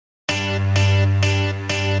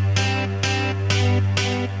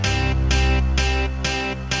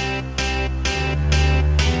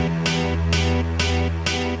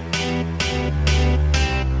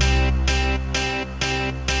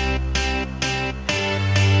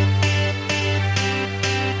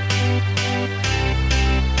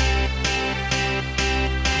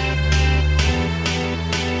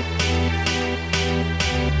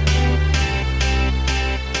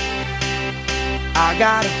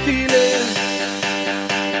got a feeling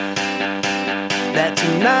that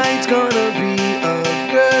tonight's gonna be a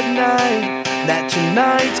good night. That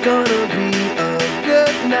tonight's gonna be a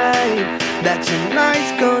good night. That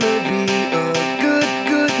tonight's gonna be a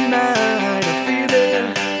good night. A feeling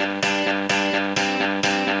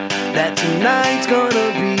that tonight's gonna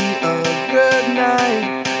be a good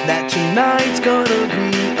night. That tonight's gonna be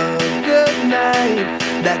a good night.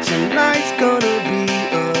 That tonight's gonna be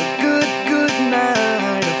a good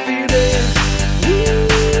night. A feeling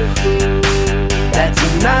that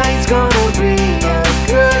tonight's gonna be a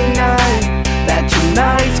good night. That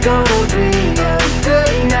tonight's gonna be a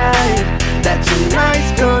good night. That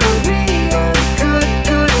tonight's gonna be a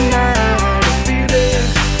good night. A feeling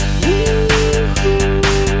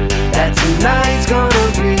that tonight's gonna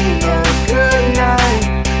be a good night.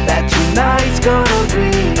 That tonight's gonna be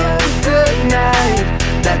a good night.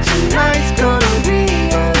 That tonight's gonna be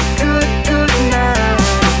a good night.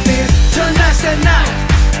 Tonight's the night,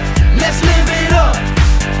 let's live it up.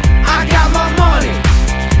 I got my money,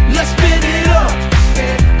 let's spin it up.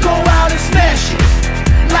 Go out and smash it,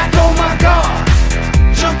 like oh my God.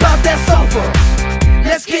 Jump out that sofa,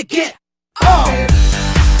 let's kick it off.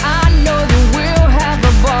 I know that we'll have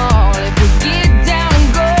a ball if we get down and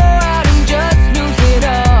go out and just lose it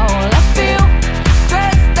all. I feel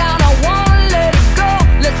stressed out, I wanna let it go.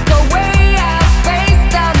 Let's go way out,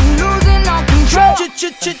 spaced out and losing all control.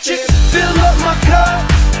 Fill up my cup,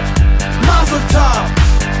 mazel tov.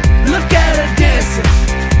 Look at her dancing,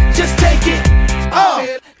 just take it off.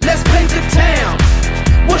 Let's paint the town,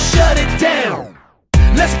 we'll shut it down.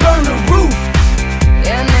 Let's burn the roof,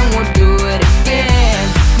 and then we'll do it again.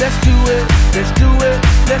 let's do it, let's do it,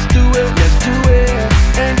 let's do it, let's do it,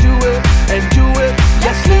 and do it, and do it.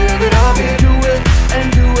 Let's live it up and do it, and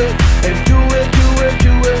do it, and do it, do it,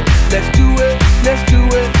 do it. Let's do it, let's do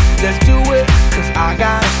it, let's do it. Cause I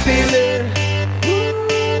got a feeling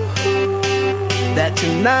that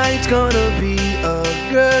tonight's gonna be a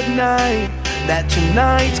good night. That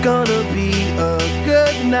tonight's gonna be a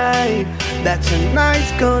good night. That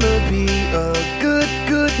tonight's gonna be a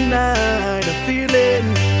good night. A feeling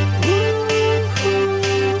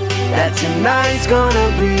that tonight's gonna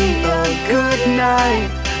be a good night.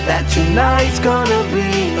 That tonight's gonna be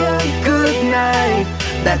a good night.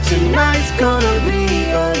 That tonight's gonna be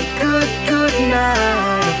a good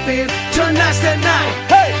night. I feel tonight's the night.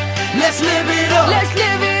 Hey, let's live it up. Let's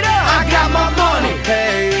live it up. I got my money.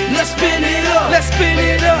 Hey, let's spin it up. Let's spin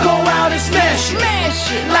it up. Go out and smash it.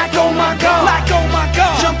 Smash it. Like oh my God. Like oh my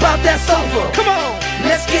God. Jump out that sofa. Come on.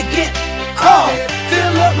 Let's get off.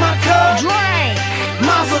 Fill up my cup. Drink.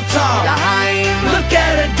 Mazel tov. Look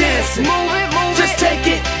at her dancing. Move it, move Just it. take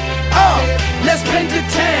it off. Let's paint the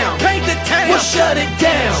town. Paint the town. We'll shut it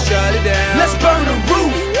down. Shut it down. Let's burn the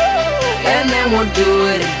roof, And then we'll do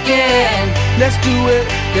it again. let's do it,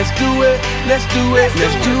 let's do it, let's do it,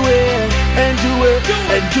 let's do it, and do it,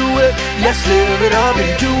 and do it. Let's live it up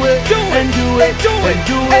and do it, and do it, and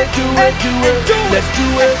do it, do it, do it. Let's do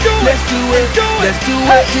it, let's do it, let's do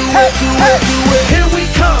it, do it, do it, do it. Here we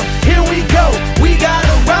come, here we go. We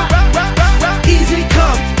gotta rock, easy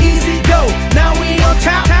come, easy go. Now we on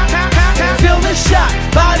top, feel the shot,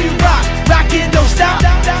 body rock, rockin' don't stop.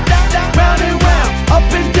 Round and round, up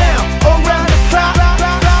and down, around the clock.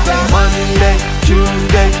 Monday,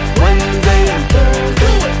 Tuesday, Wednesday and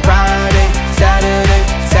Thursday, Friday, Saturday,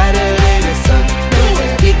 Saturday to Sunday.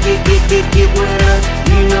 Get with us,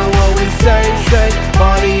 you know what we say.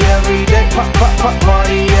 Party every day,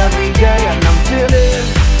 party every day. And I'm feeling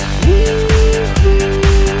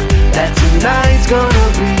that tonight's gonna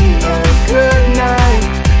be a good night.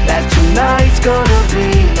 That tonight's gonna be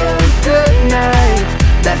a good night.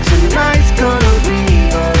 That tonight's gonna be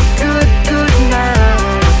a good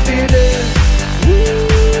night. Feeling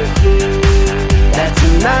that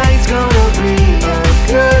tonight's gonna be a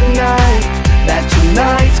good night. That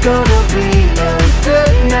tonight's gonna be a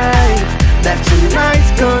good night. That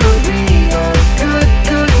tonight's gonna be a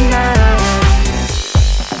good night.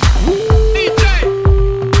 DJ,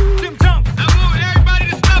 Jim Jump, I want everybody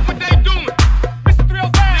to stop what they doing. Mr.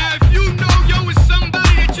 Throwback. Now, if you know yo is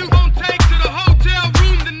somebody that you gon' take to the hotel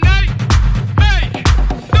room tonight, make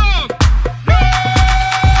some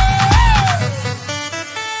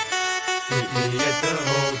Meet me at the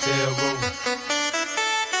hotel room.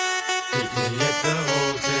 Meet me at the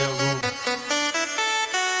hotel room.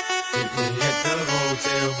 Meet me at the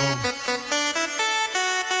hotel room.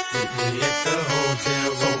 Meet me at the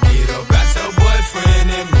hotel room. Get up, got your boyfriend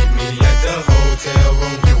and meet me at the hotel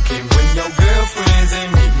room. You can bring your girlfriends and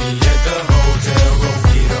meet me at the hotel room.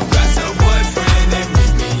 Get up, got your boyfriend and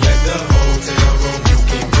meet me at the hotel room. You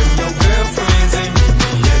can bring your girlfriends and meet me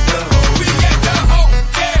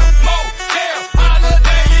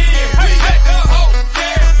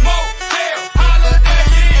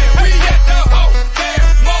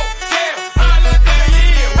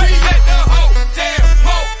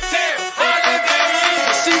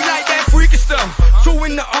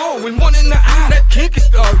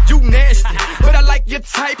your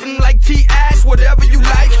type and like T-Ass, whatever you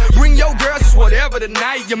like. Bring your girls, it's whatever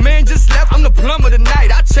tonight. Your man just left, I'm the plumber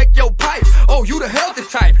tonight. I check your pipes, oh, you the healthy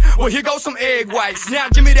type. Well, here goes some egg whites. Now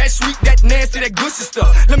give me that sweet, that nasty, that gushy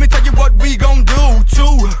stuff. Let me tell you what we gon' do.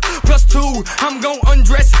 2 plus 2, I'm gon'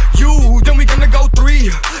 undress you. Then we gonna go 3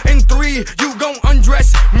 and 3, you gon'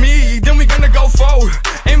 undress me. Then we gonna go 4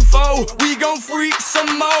 and 4, we gon' freak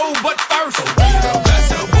some more. But first, That's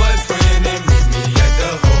your boyfriend and meet me at the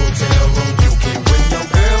hotel room. You can bring your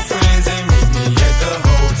girlfriends and meet me at the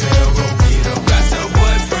hotel room. That's your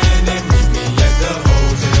boyfriend and meet me at the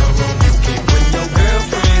hotel room. You can bring your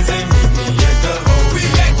girlfriends and meet me at the hotel. we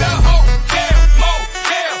at the hotel,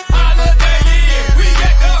 motel, Holiday Inn. We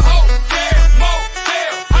at the hotel,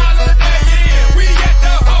 motel, Holiday Inn. We at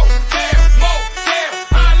the hotel, motel,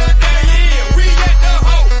 Holiday Inn. We at the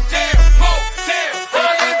hotel, motel,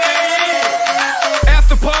 Holiday Inn.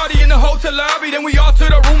 After party in the hotel lobby, then we all to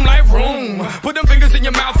the room like room. Put them fingers in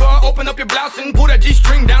your mouth, open up your blouse and pull that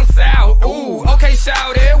G-string down south. Ooh, okay,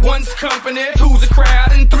 shout it. 1's company, 2's a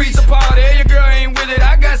crowd, and 3's a party. Your girl ain't with it,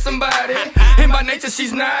 I got somebody. And by nature,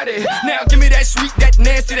 she's naughty. Now give me that sweet, that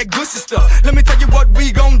nasty, that gushy stuff. Let me tell you what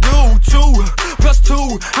we gon' do. 2 plus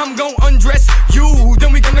 2, I'm gon' undress you.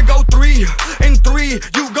 Then we gonna go 3 and 3,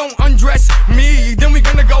 you gon' undress me. Then we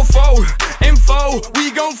gonna go 4 and 4,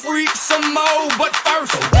 we gon' freak some more. But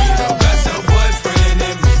first, That's your boyfriend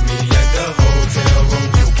and meet me at the hotel room.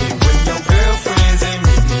 You can bring your girlfriends and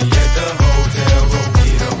meet me at the hotel room.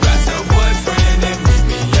 That's your boyfriend and meet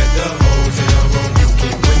me at the hotel room. You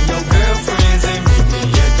can bring your girlfriends and meet me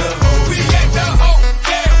at the hotel. we at the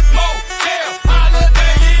hotel, motel,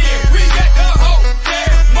 Holiday Inn. We at the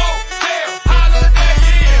hotel, motel, Holiday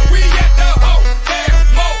Inn. We at the hotel,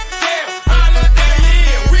 motel, Holiday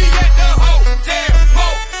Inn. We at the hotel,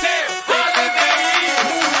 motel, Holiday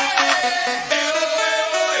Inn.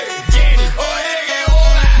 Jenny, oye que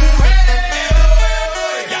hola, mujeres,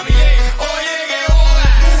 Yamile, oye que hola,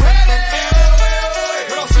 mujeres,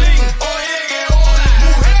 Roslyn, oye que hola,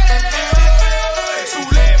 mujeres,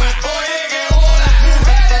 Zulema, oye que hola,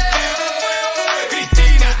 mujeres,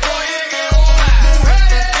 Cristina, oye que hola,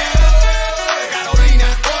 mujeres, Carolina,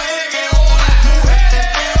 oye que hola,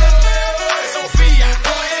 mujeres, Sofía,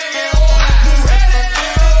 oye que hola, mujeres,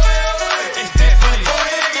 Stephanie,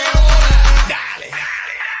 oye que hola, dale.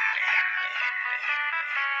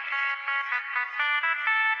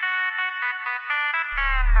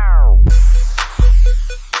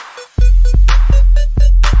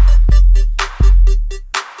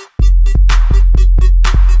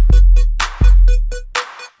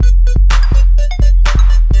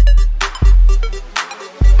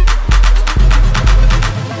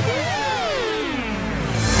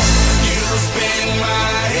 You spin my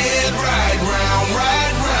head right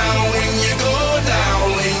round when you go down,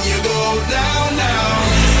 when you go down, down.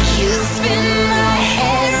 You spin my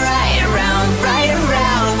head right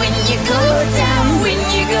around when you go down, when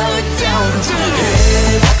you go down.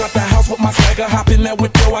 Hey, walk out the house with my swagger, hop in that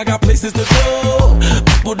window, I got places to go.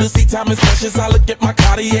 People to see, time is precious, I look at my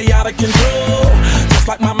Cartier out of control. Just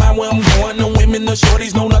like my mind where I'm going, the women, the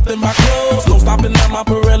shorties know nothing but clothes. No stopping at my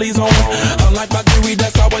Pirelli's on, unlike my jewelry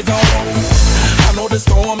that's always on. I know the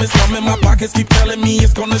storm is coming, my pockets keep telling me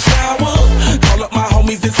it's gonna shower. Call up my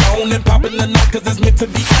homies, it's on and popping the night cause it's meant to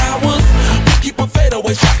be ours. We keep a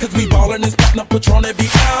fadeaway shot cause we ballin' and spittin' up Patron every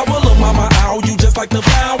hour. Look mama, ow, you just like the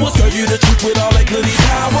flowers. Girl, you the truth with all that goodies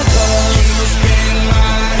power. You spin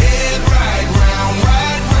my head right round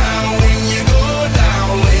when you go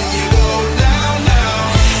down, when you go down,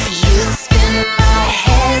 down. You spin my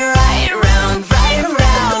head right around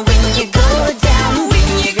when you go down, when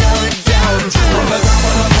you go down. From the top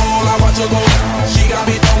of the pole, I watch her go down. She got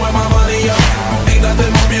me throwing my money up. Ain't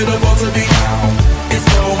nothing more beautiful to be. It's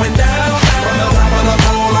going down. From the top of the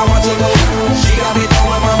pole, I watch her go down. She got me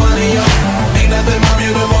throwing my money up. Ain't nothing more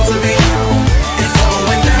beautiful to be. It's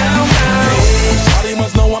going down. Hey, shawty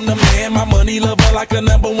must know I'm the man. My money lover like a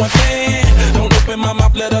 #1 fan. Don't open my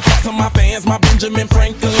mouth, let her talk to my fans. My Benjamin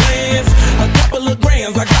Franklin's. A couple of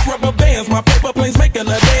grands, I got rubber bands. My paper planes making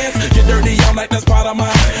a dance. Get dirty all night, that's part of my.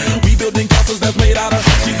 We building castles that's made out of.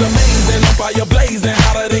 She's amazing, on fire blazing,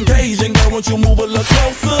 hotter than Cajun. Girl, won't you move a little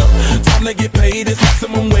closer? Time to get paid, it's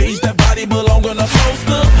maximum wage. That body belong on a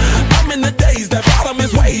poster. I'm in the days, that bottom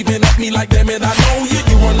is waving at me like, damn it, I know you.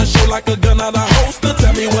 You run the show like a gun out of holster.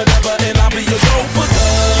 Tell me whatever and I'll be your gopher.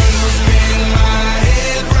 You spin my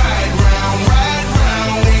head right round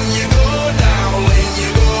when you go down, when you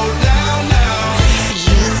go down, down.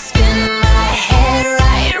 You spin my head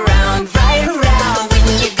right around when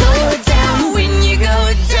you go down, when you go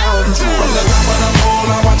down. From the top of the pole,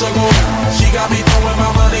 I watch her go down. She got me throwing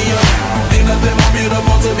my money up. Ain't nothing more beautiful.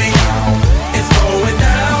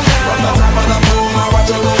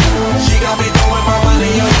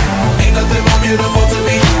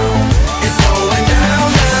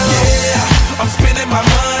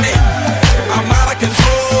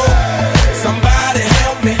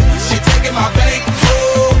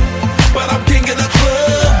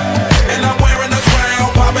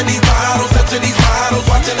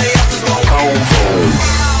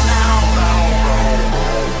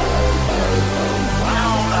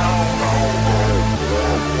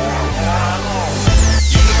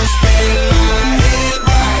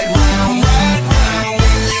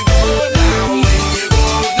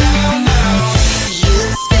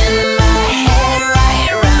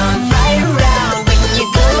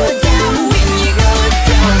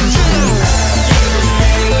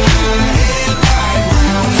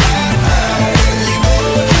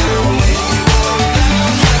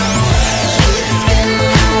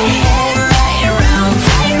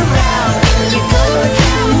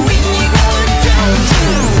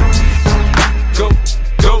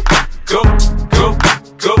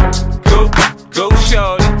 Go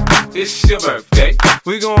shorty, it's your birthday.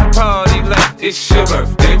 We gon' party like it's your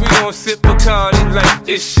birthday. We gon' sip Bacardi like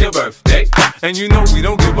it's your birthday. And you know we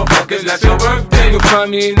don't give a fuck, it's not your birthday. You'll find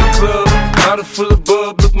me in the club, bottle full of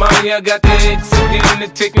bub. Look, mommy, I got the X, I'm getting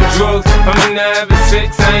into taking drugs. I'm into having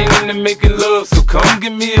sex, I ain't into making love. So come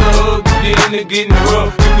give me a hug, if you're into getting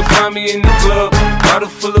rough. You can find me in the club, bottle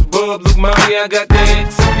full of bub. Look, mommy, I got the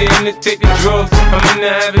X, I'm getting into taking drugs. I'm into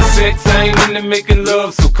having sex, I ain't into making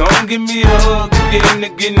love. So come give me a hug, if you're into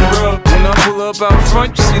getting rough. When I pull up out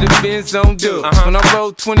front, you see the Benz on dub. When I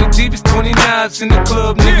roll 20 deep, it's 20 knives in the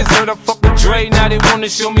club. Niggas heard I fuck with Dre, now they wanna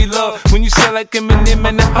show me love. When you sell like Eminem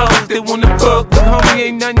and the hoes, they wanna fuck. But homie,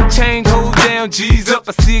 ain't nothing changed, hold down, G's up.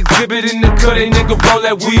 I see exhibit in the cut, they nigga roll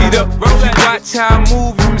that weed up. If you watch how I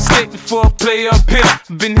move, you mistake before I play up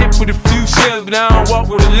here. Been hit with a few shells, but I don't walk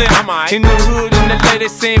with a limp. In the hood, in the LA, they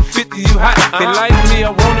saying 50, you hot. They like me, I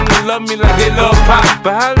want them to love me like they love pop.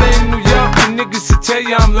 But holla in New York, the niggas should tell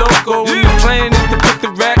you I'm loco. When the plan is to put the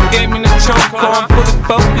rap game in the choke. I'm fully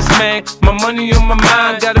focused, man. My money on my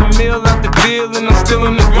mind, got a meal out the deal, and I'm still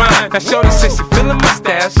in the grind. Now shorty says she feeling my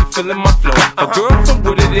style, she feeling my flow. A girl from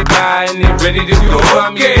Wooded, they buy and they ready to go.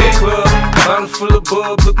 I'm in the club, bottle full of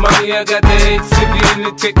bub. Look, mommy, I got the X, if you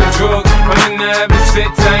into taking drugs. I'm into having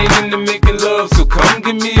sex, I ain't into making love. So come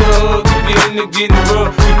give me a hug, if you into getting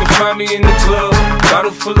rough. You can find me in the club,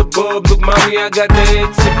 bottle full of bub. Look, mommy, I got the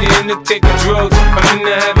X, if you into taking drugs. I'm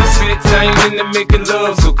into having sex, I ain't into making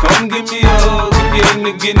love. So come give me a hug, if you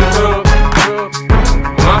into getting rough.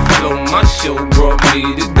 My flow, my show brought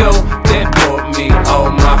me to go. That brought me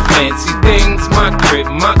all my fancy things. My crib,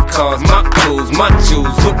 my cars, my clothes, my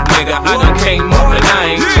jewels. Look, nigga, I done came up and I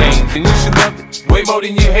ain't changed. And you should love it way more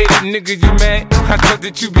than you hate it, nigga, you mad? I thought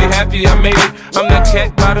that you be happy I made it. I'm that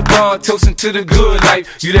cat by the bar, toasting to the good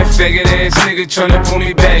life. You that faggot ass nigga tryna pull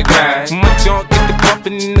me back, right? My junk get the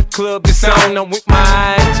bumpin' in the club, it's on. I'm with my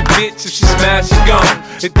eye at your bitch, if she smash, she gone.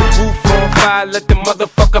 Hit the roof on fire, let the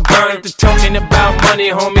motherfucker burn. The talking about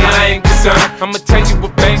money, homie, I ain't concerned. I'ma tell you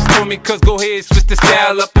what banks told me, cause go ahead, switch the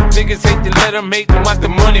style up. If niggas hate to let them hate, then watch the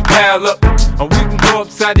money pile up. Or we can go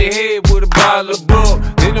upside the head with a bottle of bug.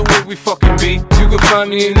 They know where we fucking be. You can find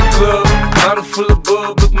me in the club, bottle full of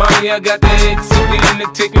bub. Look, mommy, I got the X, if we into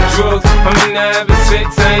taking drugs. I'm into having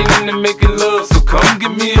sex, I ain't into making love. So come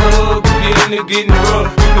give me a hug, if you into getting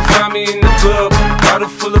rough. You can find me in the club, bottle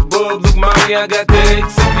full of bub. Look, mommy, I got the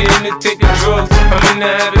X, if you into taking drugs. I'm into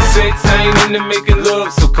having sex, I ain't into making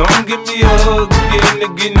love. So come give me a hug, if you into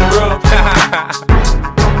getting rough.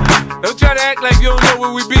 Don't try to act like you don't know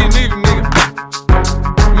where we be, nigga, nigga.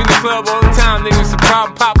 We in the club all the time, nigga. It's a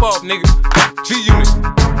problem, pop off, nigga. G-Unit.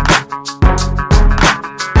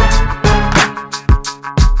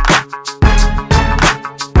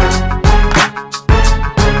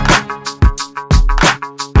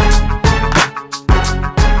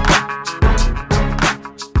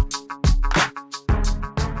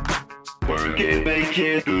 Work it, make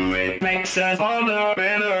it, do it. Makes us harder,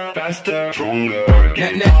 better, faster, stronger.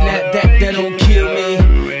 That don't kill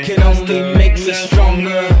me, can only make us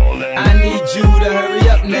stronger. I need you to hurry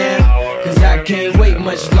up now, cause I can't wait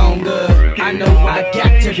much longer. I know I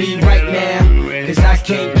got to be right now, cause I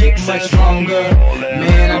can't get much longer.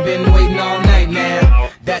 Man, I've been waiting all night now,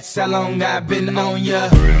 that's how long I've been on ya.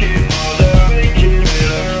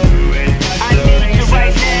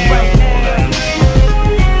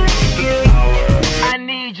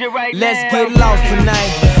 Let's get lost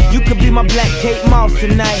tonight. You could be my black Kate Moss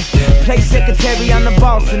tonight. Play secretary, I'm the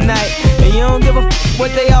boss tonight. And you don't give a f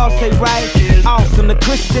what they all say, right? Awesome, the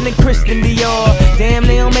Christian and Christian Dior. Damn,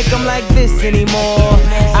 they don't make them like this anymore.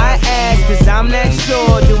 I ask, cause I'm not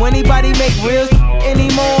sure. Do anybody make real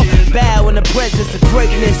anymore? Bow in the presence of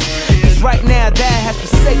greatness, cause right now that has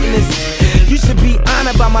forsaken us. You should be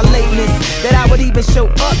honored by my lateness, that I would even show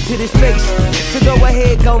up to this place. So go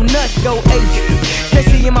ahead, go nuts, go ace.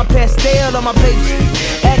 Especially in my pastel on my page.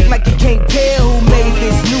 Act like you can't tell who made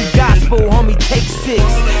this new gospel, homie. Take 6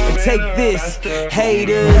 and take this,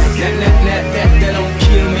 haters. That don't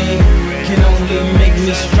kill me, can only make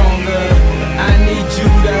me stronger. I need you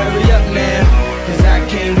to hurry up now, cause I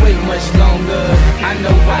can't wait much longer. I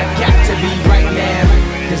know I got to be right now,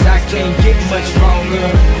 cause I can't get much longer.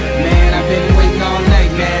 Man, I've been waiting all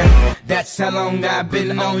night now, that's how long I've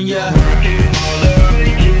been on ya.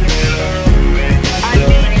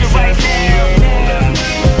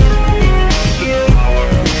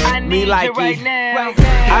 Me like it.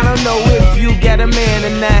 I don't know if you got a man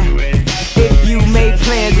or not, if you made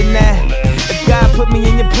plans or not. If God put put me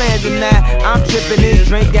in your plans or not. I'm tripping, this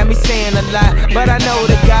drink got me saying a lot, but I know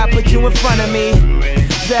that God put you in front of me.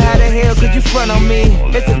 So how the hell could you front on me?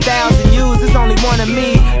 It's 1,000 yous, it's only one of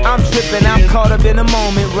me. I'm tripping, I'm caught up in the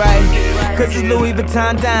moment, right? Cause it's Louis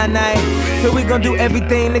Vuitton dine night, so we gon' do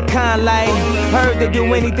everything the kind like. Heard they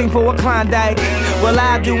do anything for a Klondike. Well,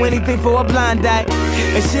 I'll do anything for a blind dyke,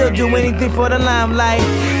 and she'll do anything for the limelight,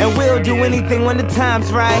 and we'll do anything when the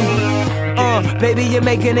time's right. Baby, you're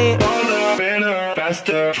making it better,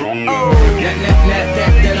 faster, stronger.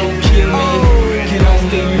 That don't kill me, can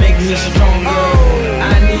only make me stronger.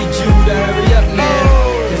 I need you to hurry up now,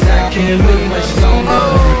 cause I can't wait much longer.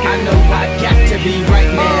 I know I got to be right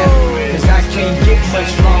now, cause I can't get much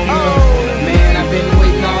stronger. Man, I've been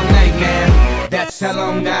waiting all night now, that's how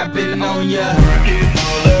long I've been on ya.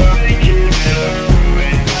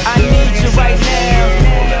 I need you right now,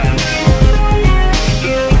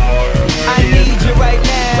 I need you right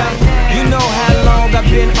now. You know how long I've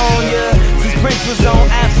been on ya, since Prince was on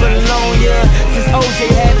Apollonia, since OJ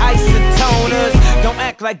had isotoners. Don't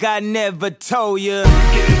act like I never told ya,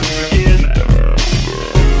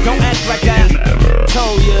 don't act like I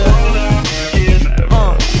told ya.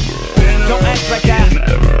 Don't act like I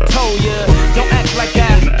told ya, don't act like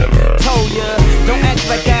I told ya, don't act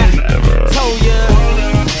like I told ya.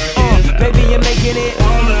 Baby, you're making it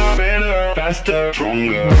better, faster,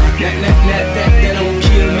 stronger. That don't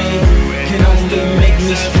kill me, can only make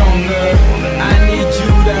me stronger. I need you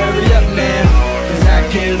to hurry up now, cause I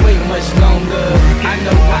can't wait much longer. I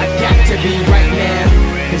know I got to be right now,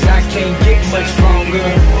 cause I can't get much stronger.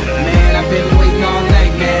 Man, I've been waiting all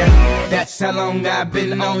night now, that's how long I've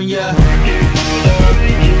been on ya.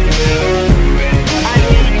 I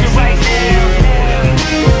need you right now,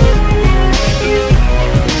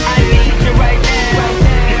 I need you right now,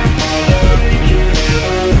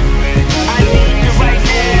 I need you right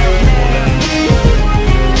now,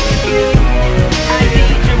 I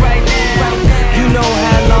need you right now. You know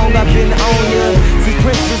how long I've been on ya, since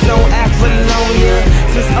Prince was on Apollonia,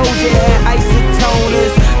 since OJ had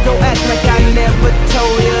isotoners. Don't act like I never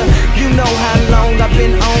told ya. You know how long I've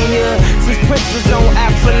been on ya, since Prince was on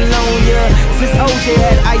Apollonia, since OJ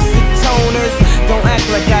had isotoners. Don't act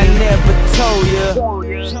like I never told ya.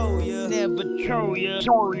 Never told ya. Never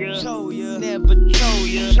told ya. Never told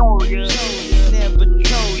ya. Never told ya. Never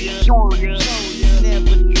told ya.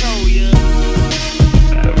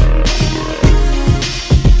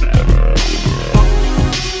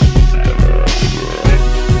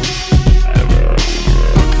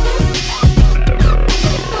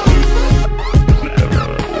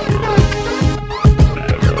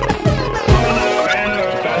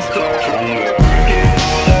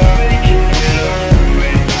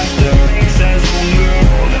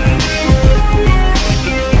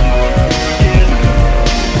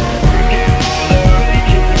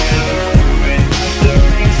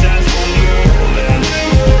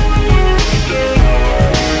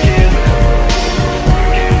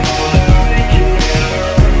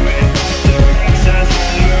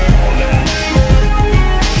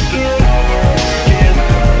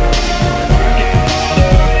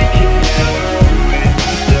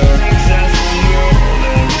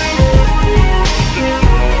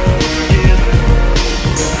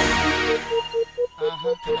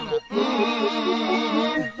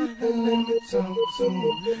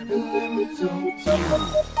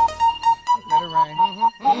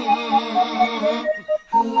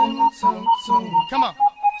 Come on.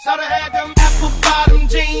 So they had them apple bottom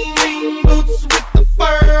jean boots with the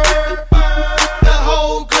fur. The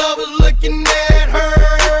whole club was looking at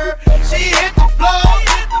her. She hit the floor.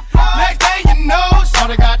 Next thing you know, so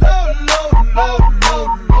they got low.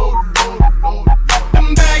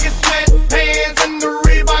 Them baggy sweatpants and the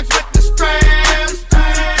Reeboks with the straps.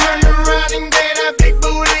 Turned around and gave that big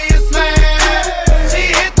booty a slam. She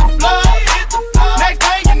hit the floor. Next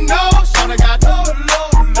thing you know, so they got low.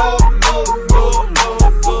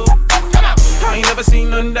 I ain't never seen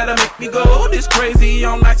nothing that'll make me go this crazy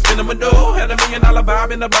all night spinning my dough. Had $1 million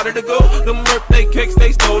vibe in the body to go. Them birthday cakes,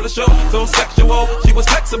 they stole the show. So sexual, she was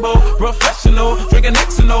flexible, professional, drinking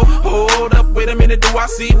Xano. Hold up, wait a minute, do I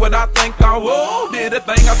see what I think I will? Did a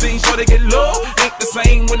thing I seen, sure they get low. Ain't the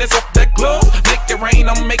same when it's up that close. Make it rain,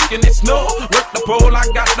 I'm making it snow. Work the pole, I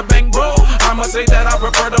got the bang bro. I must say that I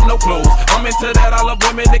prefer them no clothes. I'm into that, I love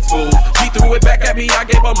women exposed. She threw it back at me, I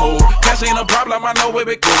gave her more. Cash ain't a problem, I know where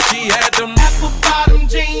it goes. She had them apple bottom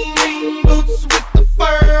jean boots with the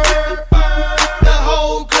fur. The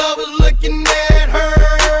whole club was looking at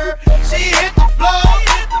her. She hit the floor.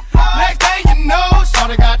 Next thing you know, so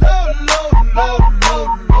they got low.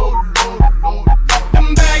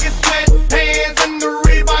 Them baggy sweatpants and the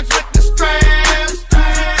Reeboks with the straps.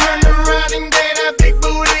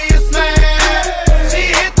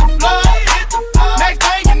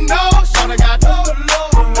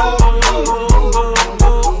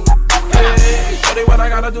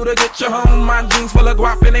 I do to get you home? My jeans full of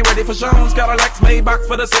guap and they ready for shows. Cadillacs, Maybach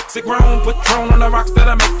for the sexy grown. Patron on the rocks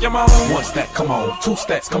that'll make you moan. One stack, come on. Two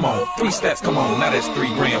stacks, come on. Three stacks, come on. Now that's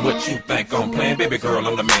 $3 grand. What you think I'm playing? Baby girl,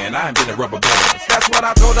 I'm the man. I ain't been a rubber band. That's what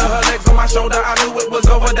I told her. Her legs on my shoulder. I knew it was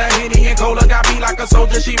over. That Henny and Cola got me like a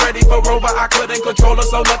soldier. She ready for Rover. I couldn't control her.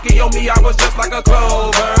 So lucky on me, I was just like a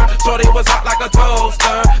clover. Shorty was hot like a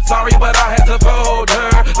toaster. Sorry, but I had to fold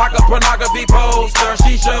her like a pornography poster.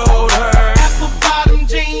 She showed her apple bottom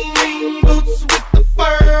jean boots with the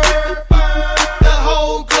fur. The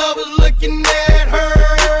whole club was looking at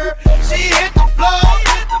her. She hit the floor.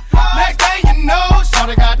 Next thing you know,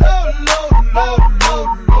 shorty got low.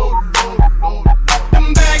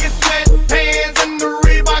 Them baggy sweatpants and the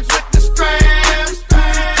Reeboks with the straps.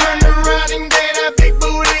 Turned around and gave that big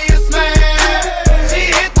booty a slam. She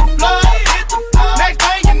hit the floor. Next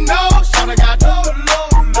thing you know, shorty got low.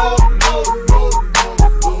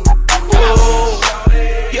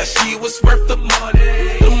 Yeah, she was worth the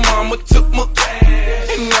money. The mama took my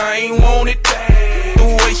cash, and I ain't want it back. The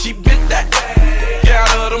way she bit that, got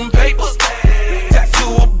her them papers,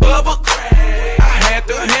 tattoo above her crack. I had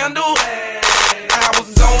to handle it. I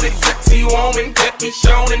was on it, sexy woman, kept me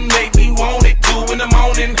shown and made me want it. 2 in the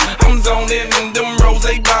morning, I'm zoning, and them rose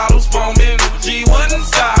bottles foaming. She wouldn't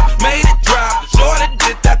stop, made it drop. Shorty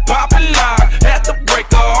did that poppin' line, had to break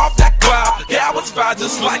her off that cloud. Yeah, I was fine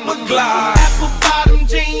just like McGlide. Apple bottom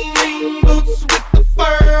jean boots with the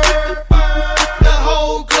fur. The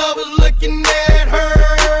whole club was looking at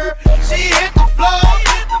her. She hit the floor.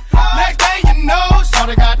 Next thing you know,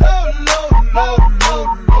 shorty got low.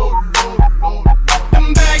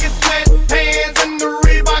 Them baggy sweatpants and the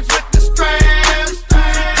Reeboks with the straps.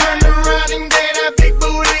 Turned around and gave that big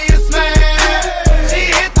booty a slam. She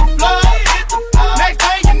hit the floor. Next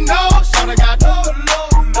thing you know, shorty got low.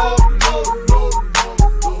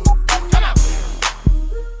 Come on.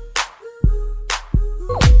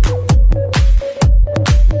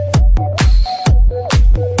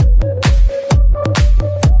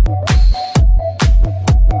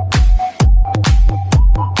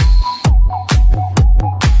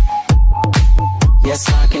 Yes,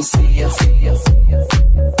 I can see ya.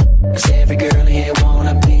 'Cause every girl here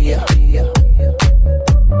wanna be ya.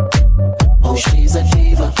 Oh, she's a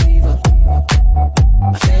diva.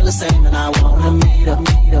 I feel the same and I wanna meet her.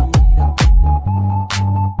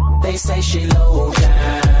 They say she low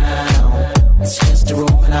down. It's just a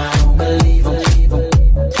room and I don't believe them.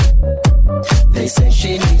 They say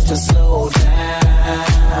she needs to slow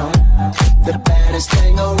down. The baddest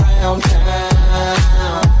thing around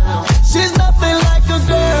town. She's nothing like a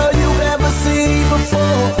girl you've ever seen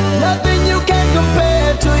before. Nothing you can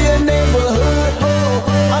compare to your neighborhood.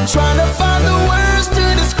 I'm trying to find the words to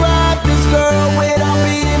describe this girl without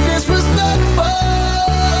being disrespectful.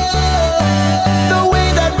 The way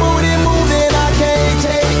that booty moving, I can't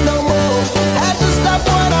take no more. Had to stop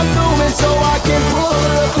what I'm doing so I can pull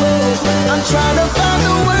her close. I'm trying to find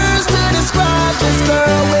the words to describe this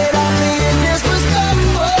girl without being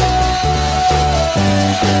disrespectful.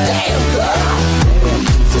 Damn girl, damn,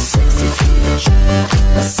 you's a sexy bitch,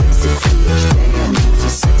 a sexy bitch. Damn, you's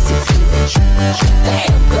a sexy bitch.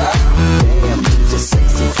 Damn girl, damn, you's a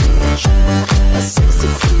sexy bitch, a sexy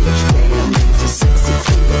bitch. Damn, you's a sexy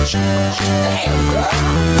bitch. Damn girl.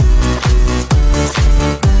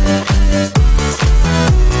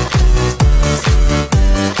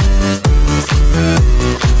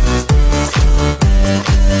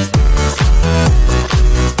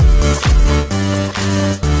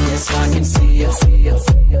 Yes, I can see ya.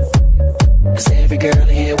 'Cause every girl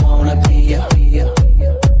here wanna be ya.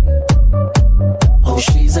 Oh,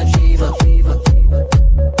 she's a diva.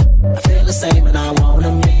 I feel the same and I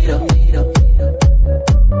wanna meet her.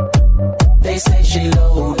 They say she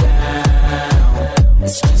low down.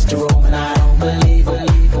 It's just a room and I don't believe her.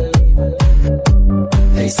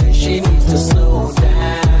 They say she needs to slow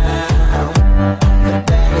down. The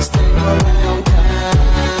baddest thing around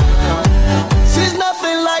town. She's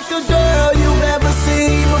nothing like a girl you've ever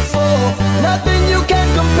seen before. Nothing you can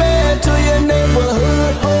compare to your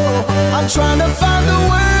neighborhood. I'm trying to find the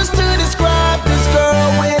words to describe this girl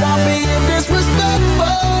without being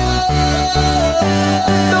disrespectful.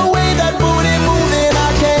 The way that booty moving,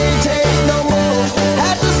 I can't take no more.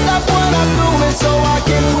 Had to stop what I'm doing so I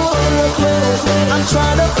can pull her close. I'm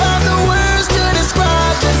trying to find the words to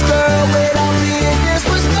describe this girl without being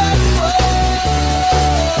disrespectful.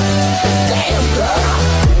 Damn girl,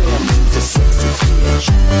 damn, you's a sexy bitch,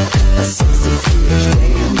 a sexy bitch.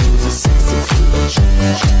 Damn, you's a sexy bitch.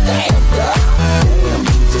 Damn girl, damn,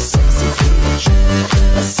 you's a sexy bitch,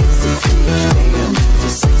 a sexy bitch. Damn, you's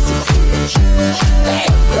a sexy bitch.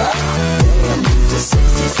 Damn girl, damn, you's a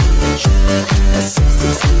sexy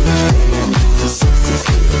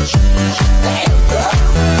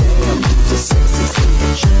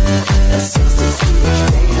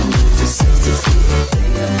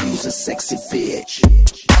a sexy bitch.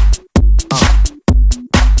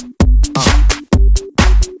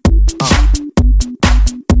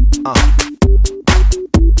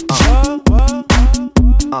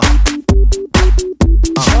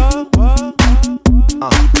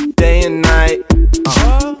 Day and night,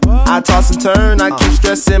 I toss and turn, I keep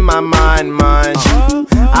stressing my mind.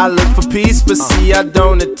 I look for peace, but see I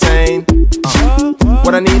don't attain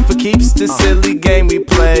what I need for keeps this silly game we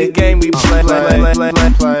play.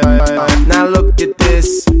 Now look at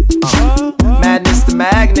this madness, the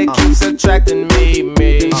magnet keeps attracting me.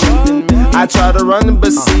 I try to run,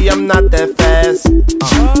 but see I'm not that fast.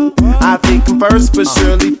 I think I'm first, but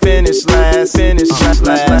surely finish last.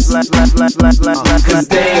 Cause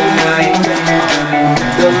day and night,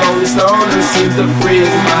 the lonely stoner seems to free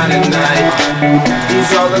his mind at night.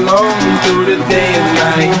 He's all alone through the day and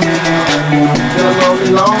night. The lonely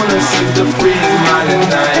loner seems to free his mind at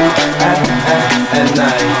night. At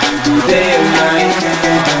night, day and night.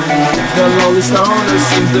 The lonely stoner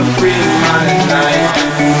seems to free his mind at night.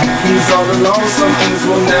 He's all alone, some things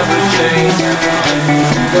will never change.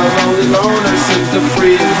 The lonely loner seems to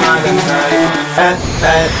free his mind at night. At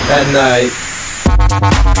night. At night.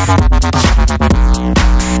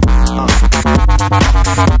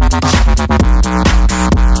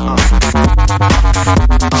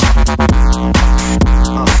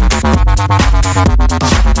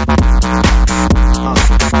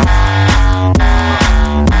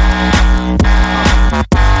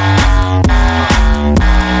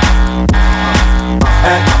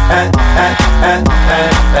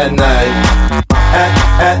 At night.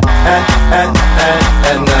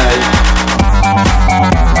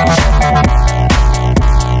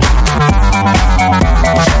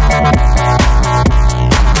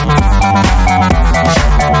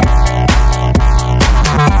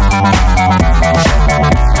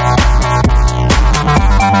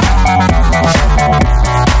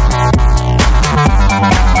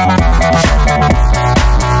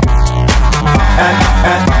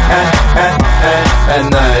 At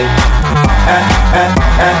night.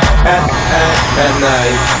 At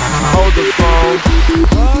night. Hold the phone.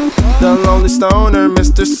 The lonely stoner,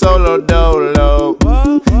 Mr. Solo Dolo.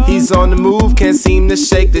 He's on the move, can't seem to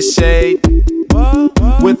shake the shade.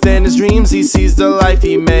 Within his dreams, he sees the life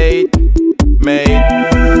he made. The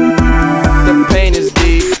pain is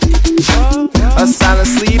deep. A silent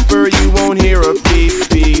sleeper, you won't hear a beep,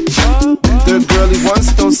 beep. The girl he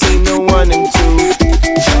wants don't seem to want him to.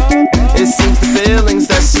 It seems the feelings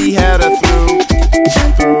that she had her through.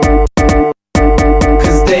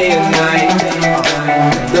 Cause day and night,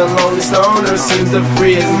 the lonely stoner seems to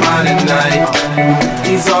free his mind at night.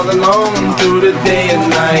 He's all alone through the day and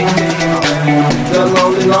night. The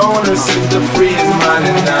lonely loner seems to free his mind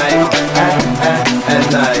at night. At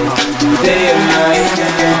night, day and night.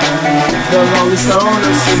 The lonely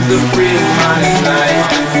stoner seems to free his mind at night.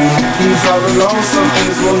 He's all alone, some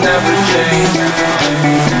things will never change.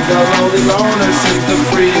 The lonely loner seems to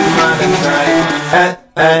free his mind at night.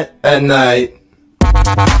 At night.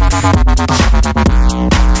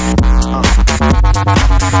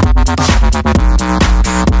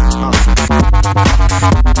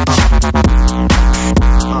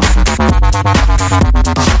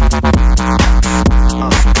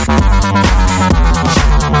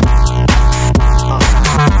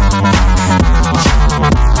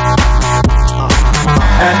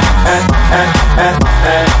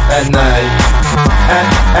 At night.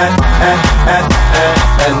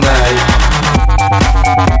 At night.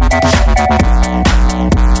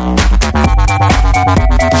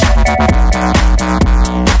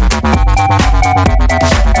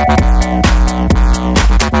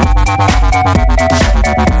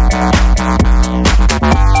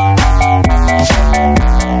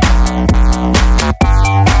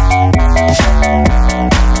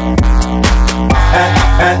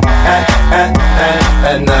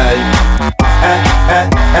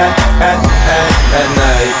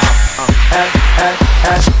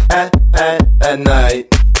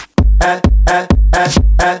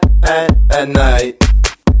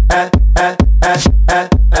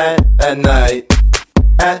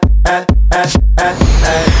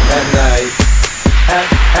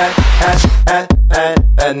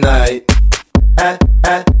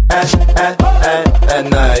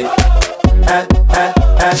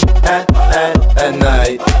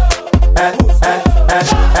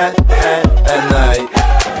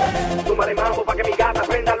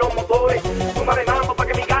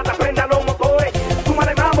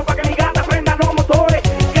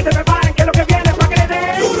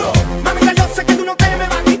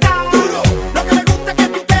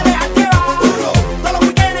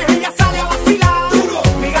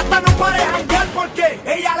 Mi gata no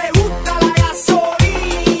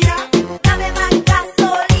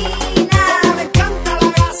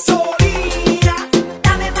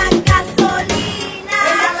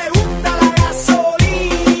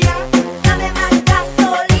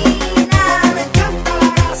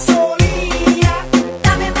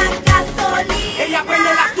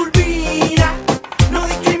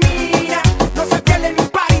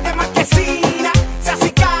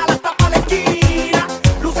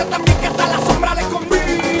sombra le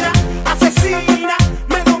combina, asesina,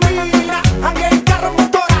 me domina, ande en carro,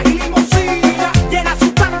 motora y limusina, llena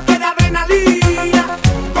su tanque de adrenalina.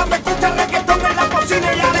 Cuando escucha reggaetón en la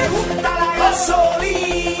cocina, ella le gusta la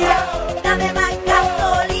gasolina. Dame más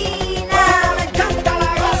gasolina. Le encanta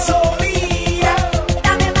la gasolina.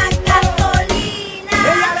 Dame más gasolina.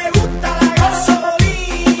 Ella le gusta la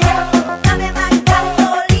gasolina. Dame más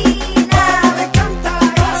gasolina. Le encanta la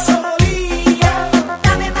gasolina.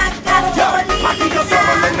 Dame más gasolina. Aquí no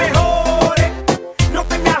somos los mejores, no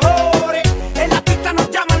te me ajores. En la pista nos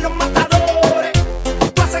llaman los matadores.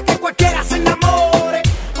 Tú haces que cualquiera se enamore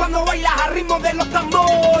cuando bailas al ritmo de los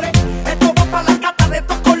tambores. Esto va para las gatas de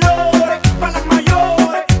estos colores, para las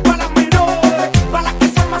mayores, para las menores, para las que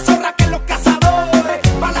son más zorras que los cazadores,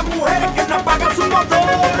 para las mujeres que no apagan sus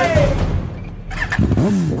motores.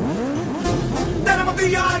 Tenemos tú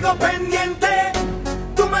y yo algo pendiente.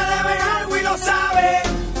 Tú me debes algo y lo sabes.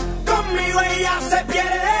 Conmigo ella se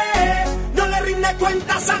pierde, no le rinde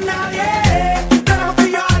cuentas a nadie. Tenemos tú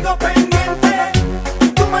y yo algo pendiente.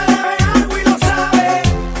 Tú me debes algo y lo sabes.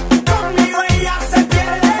 Conmigo ella se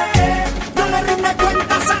pierde, no le rinde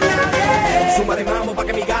cuentas a nadie. Suma de mambo pa'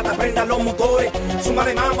 que mi gata prenda los motores. Suma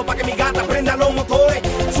de mambo pa' que mi gata prenda los motores.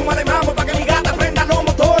 Suma de mambo pa' que mi gata prenda los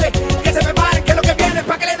motores. Que se preparen que lo que viene es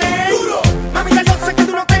pa' que le den duro. Mamita, yo sé que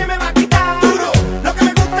tú no te me vas a quitar duro. Lo que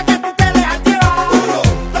me gusta es que tú te dejas llevar duro.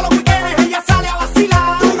 Todos los weekends ella sale a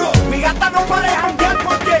vacilar duro. Mi gata no para de janguear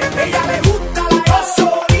porque ella le gusta la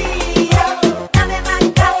gasolina. Dame más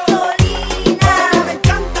gasolina. Le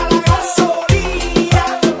encanta la gasolina.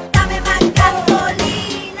 Dame más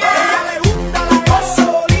gasolina. Ella le gusta la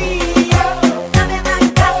gasolina. Dame más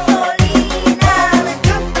gasolina. Le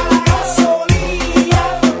encanta la gasolina.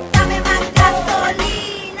 Dame más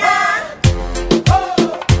gasolina.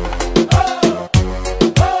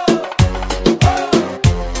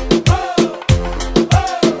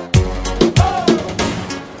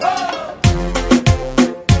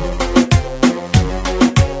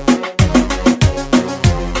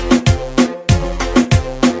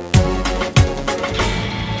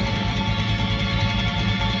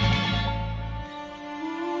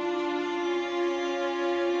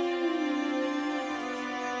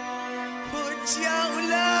 Put your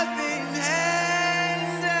loving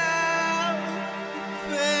hand out,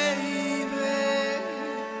 baby.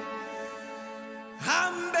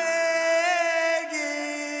 I'm begging.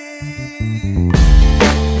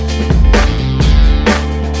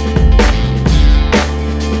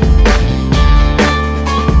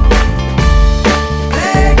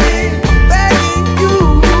 Begging you.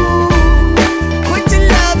 Put your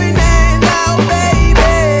loving hand out,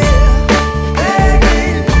 baby.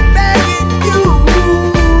 Begging you.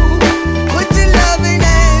 Put your loving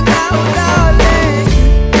hand out, darling.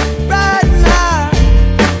 Right now,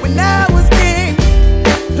 when I was king,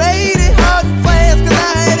 played it hard and fast 'cause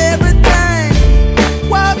I had everything.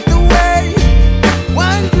 Walked away,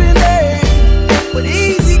 wondering, but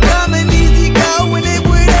easy coming, easy going, it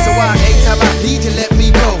would end. So every time I need you, let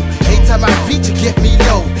me go. Every time I reach you, get me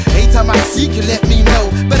low. Every time I seek you, let me know.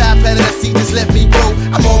 But I planted a seed, just let me grow.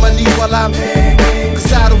 I'm on my knees while I'm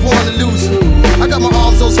cause I don't wanna lose you. I got my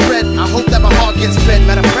arms all spread. I hope that my heart gets fed.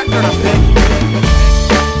 Matter of fact, girl, I'm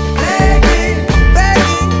begging.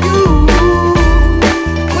 Begging you.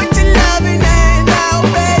 Put your loving hand out,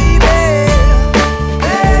 baby.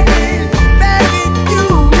 Begging you.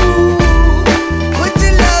 Put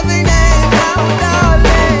your loving hand out,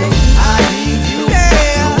 darling. I need you to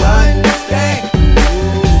understand.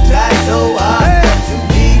 Try so hard to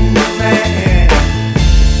be the man.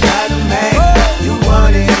 Not a man you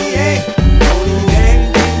want in the end. Only then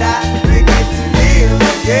can I bring it to live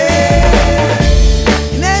again.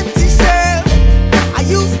 An empty shell I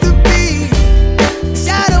used to be. The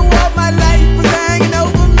shadow of my life was hanging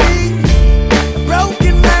over me. A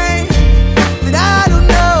broken man that I don't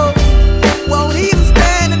know won't even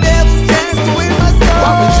stand the devil's chance to win my soul.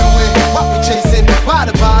 Why we doing? Why we chasing? Why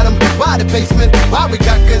the bottom? Why the basement? Why we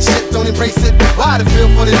got good shit, don't embrace it? Why the feel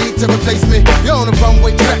for the need to replace me? You're on the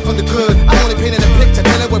runway track from the good. I'm only painting a picture,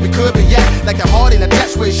 telling where we could be at. Like a heart in a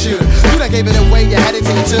dash where it should. You done gave it away, you had it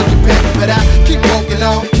till you took your pick. But I keep walking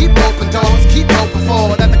on, keep open doors, keep hoping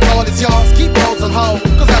for that the call is yours. Keep those on hold,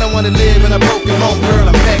 cause I don't wanna live in a broken home, girl,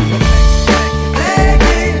 I'm begging.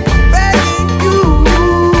 Begging you.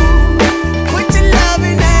 Put your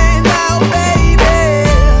loving hand out, baby.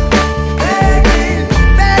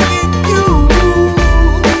 Begging you.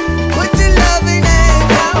 Put your loving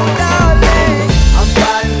hand out, darling. I'm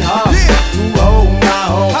fighting hard to hold my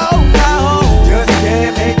home. Just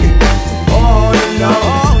can't make it all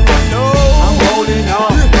alone. I'm holding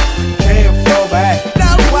on, can't fall back.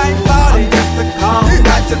 Now I'm falling. I'm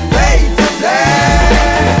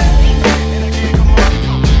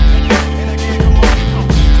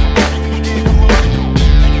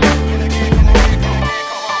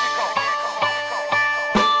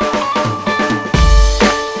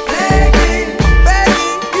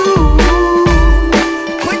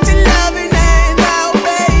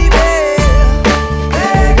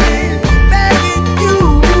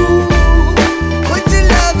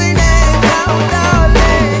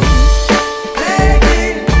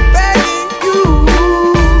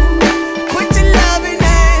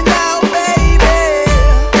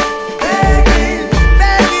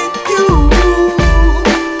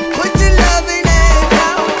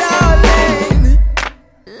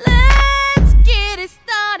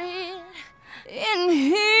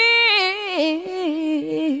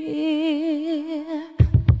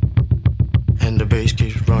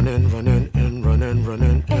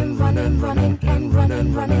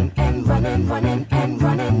and running and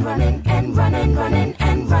running, running and running, running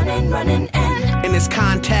and running, running and. In this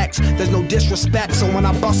context, there's no disrespect, so when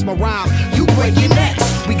I bust my rhyme, you break your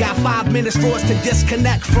necks. We got 5 minutes for us to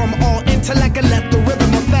disconnect from all intellect and let the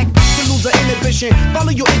rhythm affect. To lose the inhibition,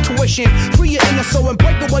 follow your intuition, free your inner soul and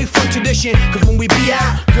break away from tradition. Cause when we be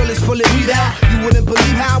out, girl, it's pulling weed out. You wouldn't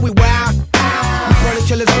believe how we wild. We burn it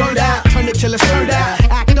till it's burned out, turn it till it's turned out.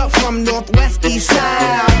 Act up from northwest, east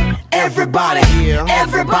side. Everybody,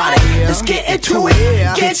 everybody, let's get into it.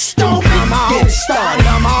 Get stupid, get it started,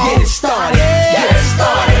 get it started, get it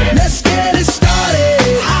started. Let's get it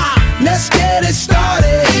started. Let's get it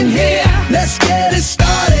started in here. Let's get it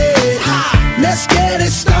started. Let's get it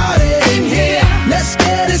started in here. Let's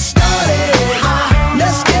get it started.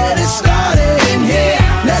 Let's get it started in here.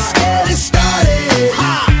 Let's get it started.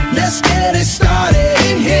 Let's get it started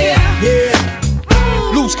in here. Yeah.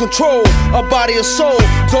 Lose control of body and soul.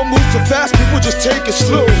 Don't move too fast, people just take it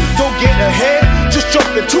slow. Don't get ahead, just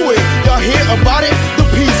jump into it. Y'all hear about it? The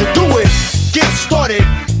P's will do it. Get started,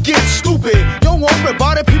 get stupid. Don't worry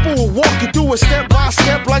about it, people will walk you through it step by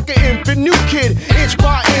step like an infant new kid. Inch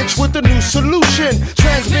by inch with a new solution.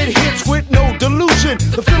 Transmit hits with no delusion.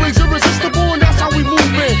 The feeling's irresistible and that's how we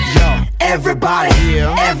move it. Yo, everybody,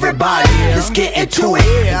 everybody, let's get into it.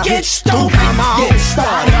 Get stupid, get it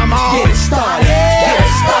started, get it started, get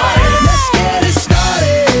it started. Let's get it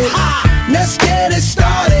started. Let's get it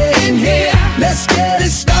started in here. Let's get it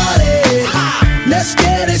started. Let's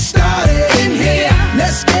get it started in here.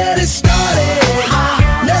 Let's get it started.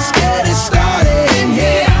 Let's get it started in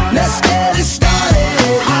here. Let's get it started.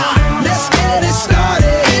 Let's get it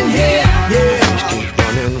started in here. Yeah.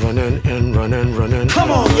 Running, running, and running, running.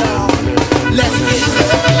 Come on, y'all. Let's get it.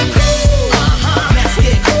 Let's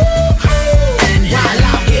get it. And while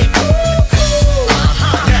I get it.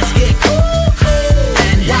 Let's get it.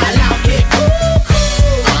 And while I get it.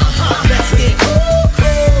 Let's get it.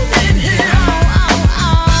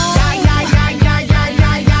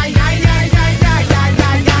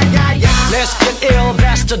 Let's get ill,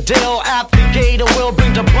 that's the deal. Applicator will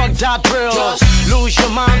bring the bugged out drill. Just lose your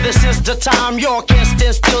mind, this is the time. You can't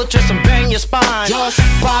stand still, twist and bang your spine. Just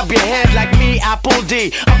bob your head like me, Apple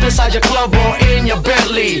D. Up inside your club or in your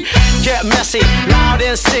Bentley. Get messy, loud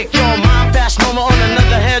and sick. Your mind fast, normal on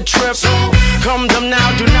another head trip. So come them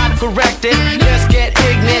now, do not correct it. Let's get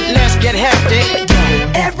ignorant, let's get hectic.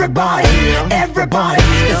 Everybody, everybody,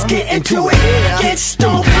 let's get into it. Get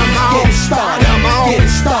stupid, get it started, get it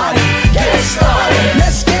started, get it started.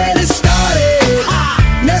 Let's get it started.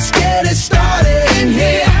 Let's get it started in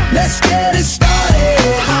here. Let's get it started.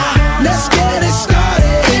 Let's get it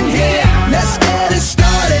started in here. Let's get it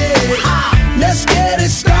started. Let's get it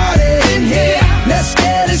started in here. Let's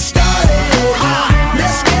get it started.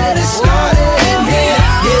 Let's get it started in here.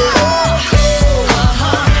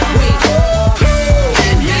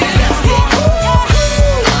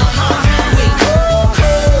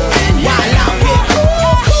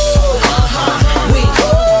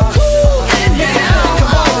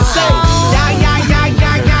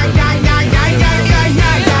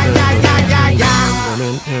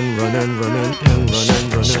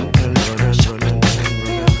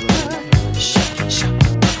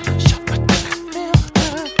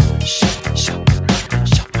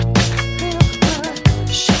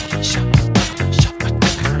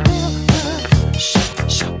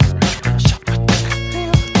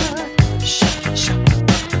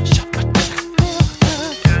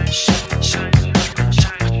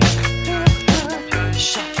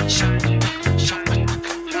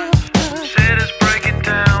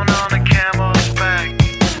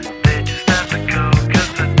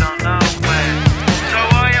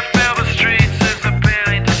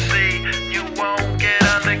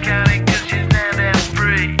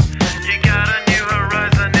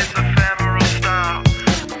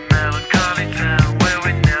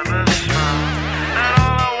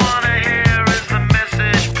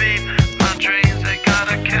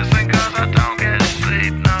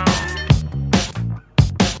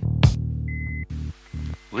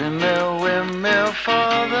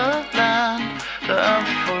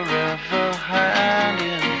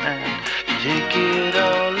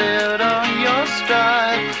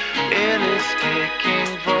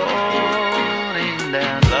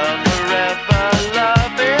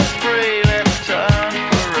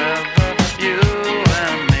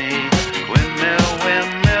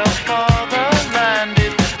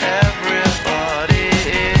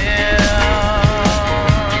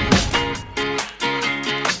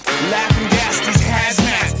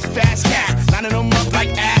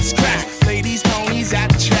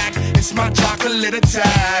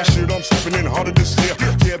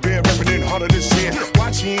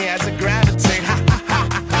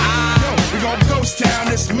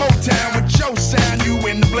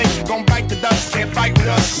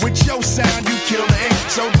 With your sound, you kill it.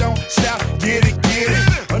 So don't stop, get it,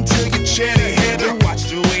 until you chat ahead and watch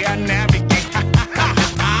the way I navigate.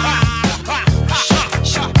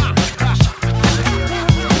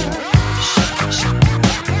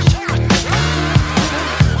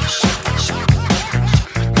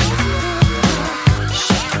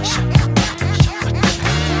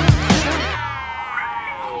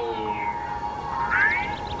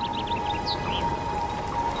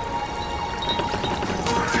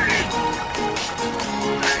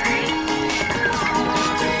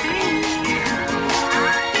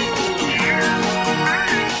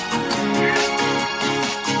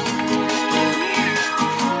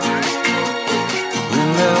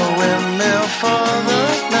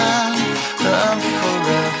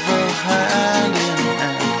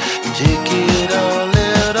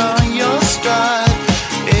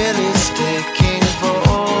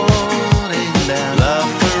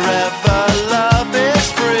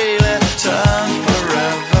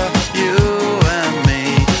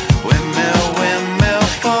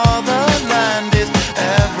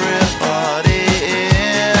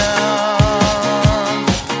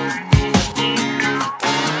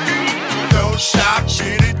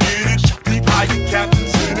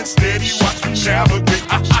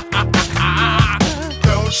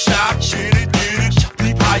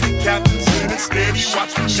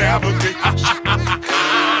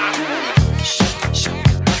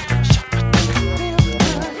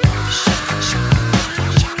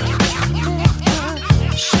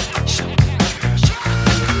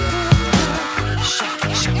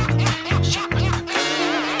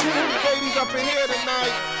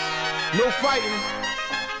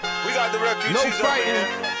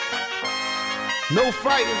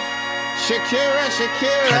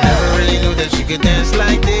 Shakira. I never really knew that she could dance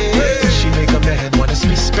like this. She make a man wanna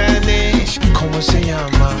speak Spanish. Como se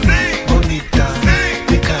llama? Bonita.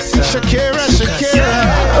 Picasa. Shakira.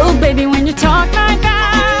 Oh, baby, when you talk like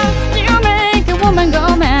that, you make a woman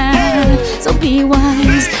go mad. So be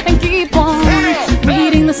wise and keep on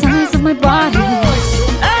reading the signs of my body.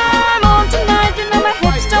 I'm on tonight, you know my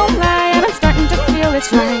hips don't lie, and I'm starting to feel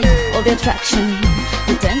it's right. All the attraction,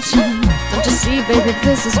 the tension. Don't you see, baby,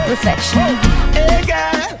 this is perfection. Hey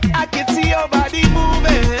girl, I can see your body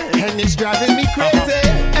moving, And it's driving me crazy.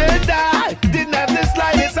 and I didn't have the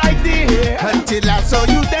slightest idea Until I saw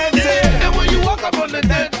you dancing. And when you walk up on the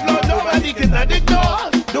dance floor, nobody can ignore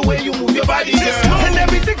the way you move your body, girl. And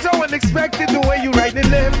everything's so unexpected, the way you right and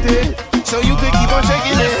left it, so you could keep on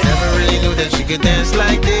shaking it. Never really knew that she could dance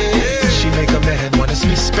like this. She make a man wanna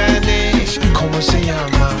speak Spanish. Como se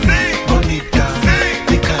llama? Bonita.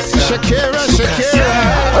 Picasa. Shakira.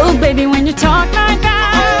 Oh, baby, when you talk like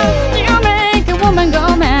that, you make a woman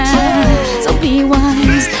go mad. So be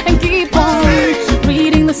wise and keep on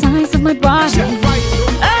reading the signs of my body.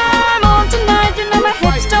 I'm on tonight, you know my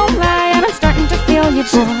hips don't lie, and I'm starting to feel you,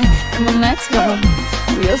 boy. Come on, let's go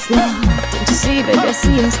real slow. Don't you see, baby, I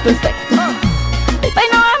see it's perfect. Babe, I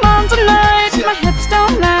know I'm on tonight, my hips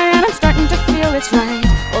don't lie, and I'm starting to feel it's right.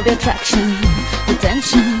 All the attraction, the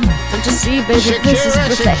tension. Don't you see, baby, this is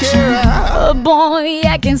perfection. Oh boy,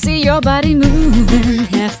 I can see your body moving,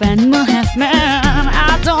 half animal, half man.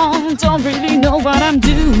 I don't really know what I'm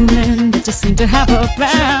doing, but just seem to have a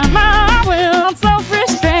plan. My will,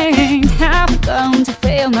 self-restraint, have come to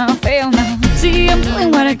fail now. See, I'm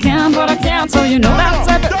doing what I can, but I can't, so you know that's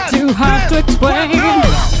a bit too hard to explain.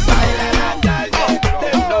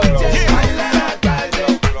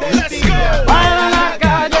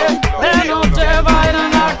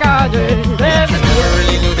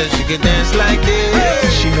 She can dance like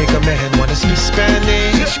this. She make a man wanna speak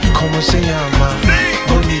Spanish. Como se llama?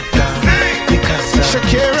 Bonita. Picasa.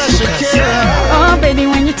 Shakira. Oh, baby,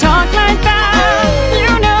 when you talk like that,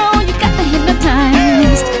 you know you got me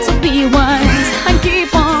hypnotized. So be wise and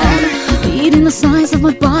keep on reading the signs of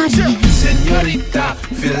my body. Señorita,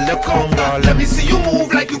 feel the conga. Let me see you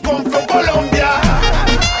move like you come from Colombia.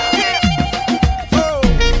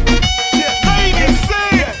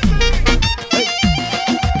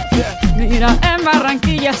 Mira, en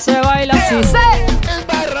Barranquilla se baila así. En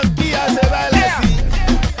Barranquilla se baila así.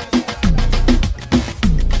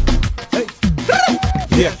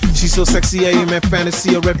 Yeah, she's so sexy, I am in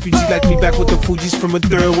fantasy. A refugee like me back with the Fugees from a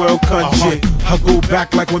third world country. I go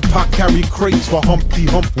back like when Pac carried crates for Humpty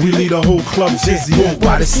Hump. We lead a whole club dizzy.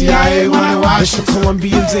 Why the CIA wanna watch us? The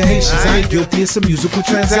Colombians and Haitians, I ain't guilty, it's a musical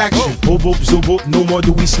transaction. Boop, boop, zoop, boop, no more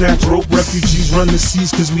do we snatch rope. Refugees run the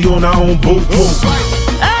seas cause we own our own boat.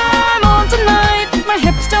 I'm on tonight, my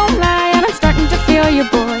hips don't lie, and I'm starting to feel you,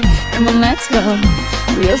 boy. Come on, let's go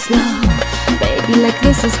real slow. Baby, like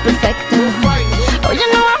this is perfect. Oh, you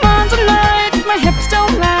know I'm on tonight, my hips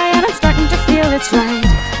don't lie, and I'm starting to feel it's right.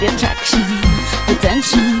 The attraction, the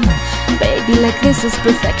tension, baby, like this is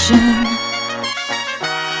perfection.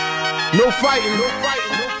 No fighting, no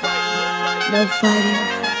fighting, no fighting, no fighting.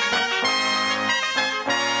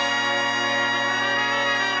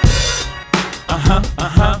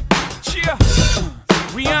 Yeah.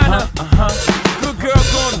 Rihanna. Good girl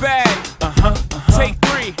going bad. Take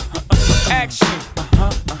 3. Action.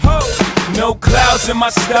 Ho. No clouds in my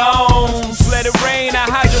stones. Let it rain. I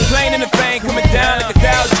hydroplane in the thing coming down like a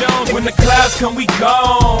Dow Jones. When the clouds come, we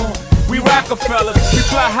gone. We Rockefellers, we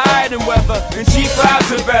fly higher than weather, and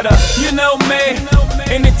G5s are better. You know me,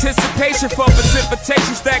 in anticipation for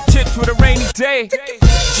precipitation, stack chips with a rainy day.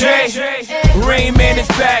 Jay, Rain Man is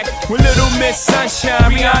back with Little Miss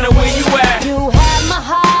Sunshine. Rihanna, where you at? You have my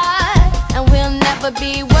heart, and we'll never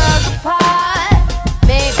be worlds apart.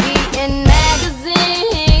 Maybe in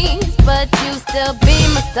magazines, but you still be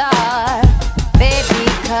my star. Baby,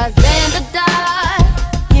 'cause in the dark,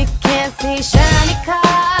 you can't see shiny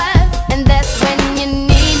cars. And that's when you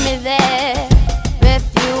need me there. With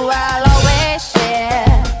you I'll always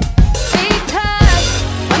share. Because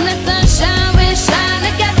when the sunshine will shine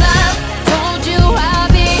together. Told you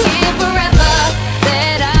I'll be here forever.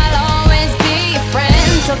 Said I'll always be your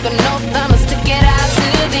friend. Took an oath I must stick it out to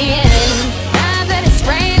the end. Now that it's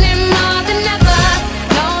raining more than ever,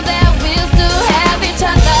 know that we'll still have each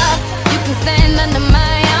other. You can stand under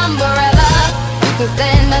my umbrella. You can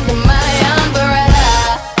stand under my umbrella.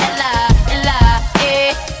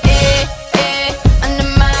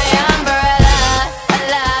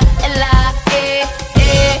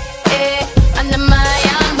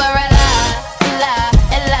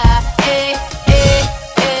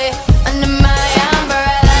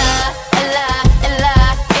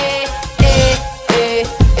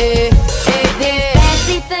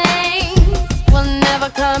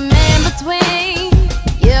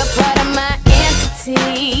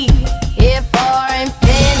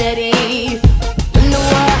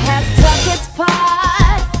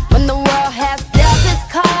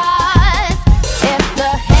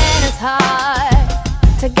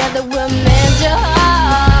 Together we'll mend your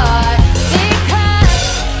heart. Because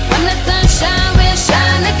when the sunshine will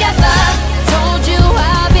shine together. Told you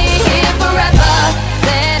I'll be here forever.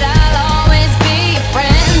 Said I'll always be your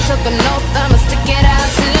friend. Took an oath I must stick it out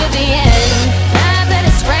to the end. Now that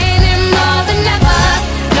it's raining more than ever,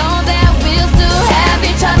 know that we'll still have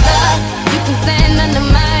each other. You can stand under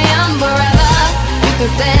my umbrella. You can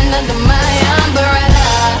stand under my umbrella.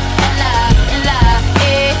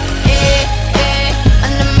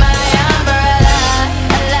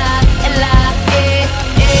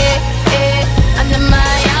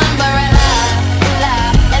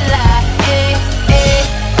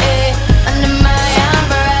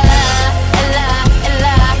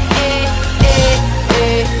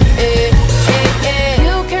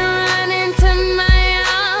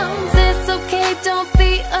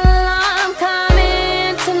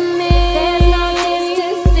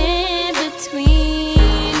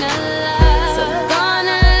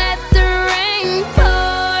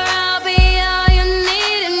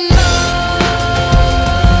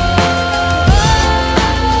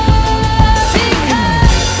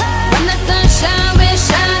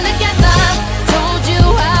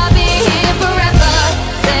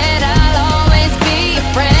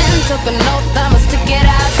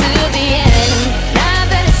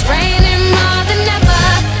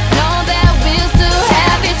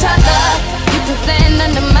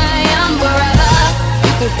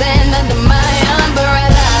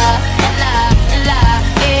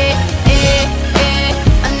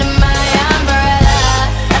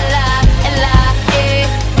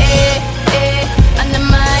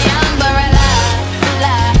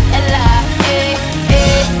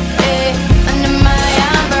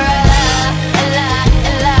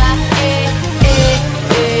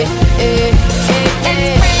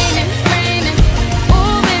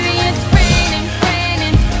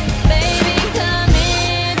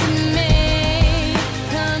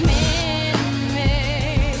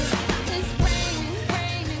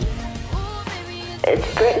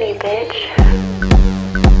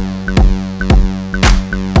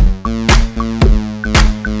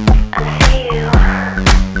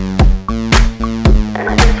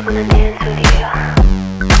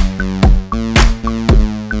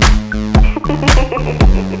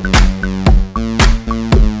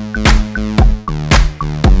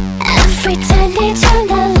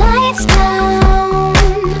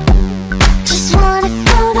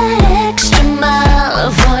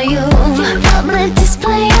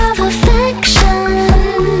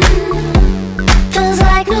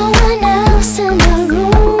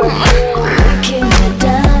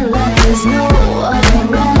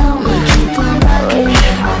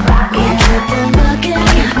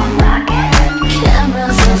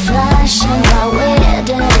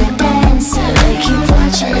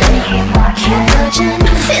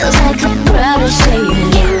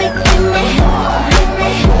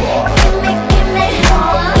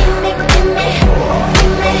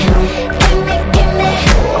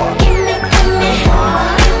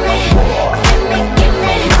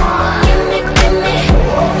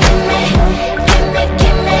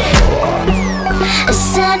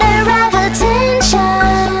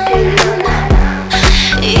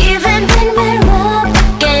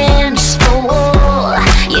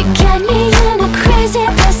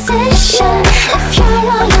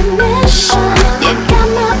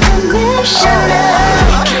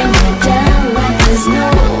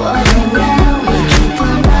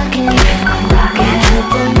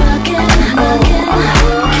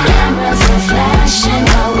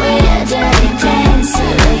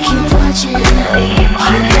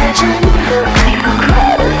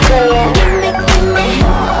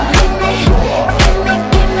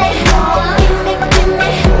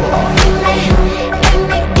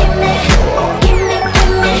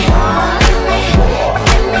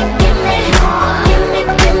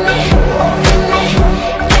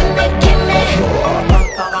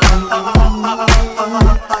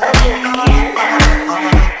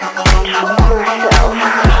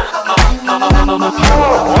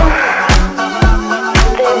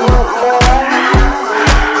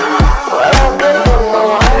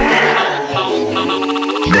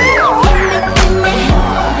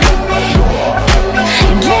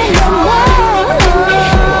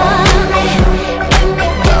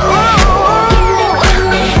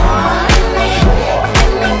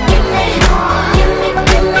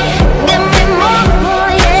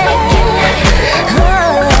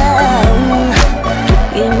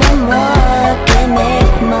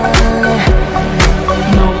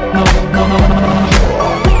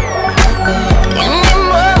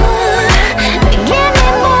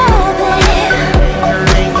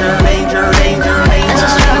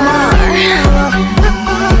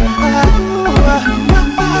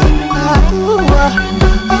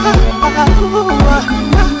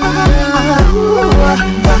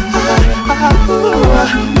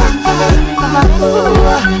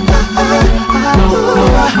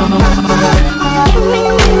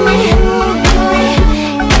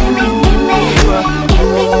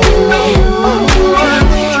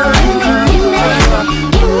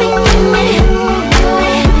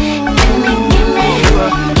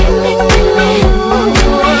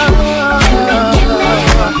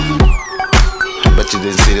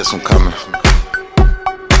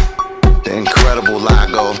 incredible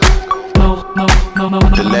Lago,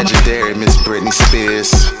 the legendary Miss Britney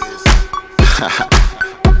Spears,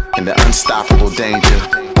 and the unstoppable Danger.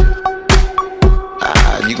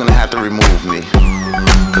 You're gonna have to remove me,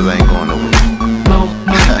 cause I ain't going nowhere.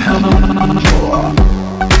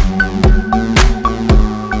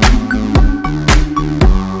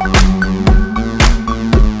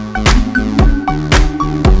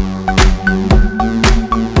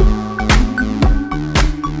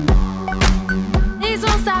 Please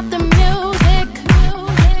don't stop the music.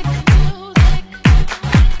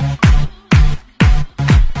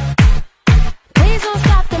 Please don't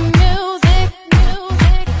stop the music.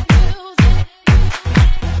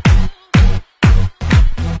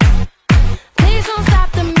 Please don't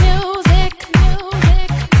stop the music.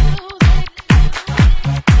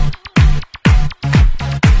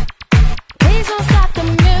 Please don't stop the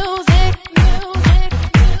music.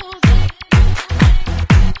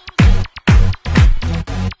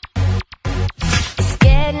 It's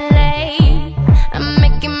getting late. I'm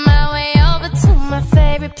making my way over to my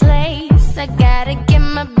favorite place. I gotta get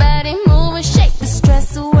my body moving, shake the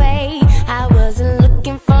stress away. I wasn't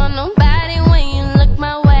looking for nobody when you look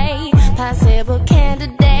my way. Possible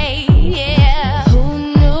candidate, yeah. Who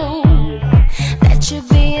knew that you'd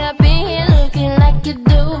be up in here looking like you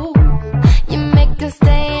do? You make us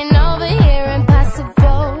staying over here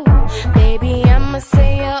impossible. Baby, I'ma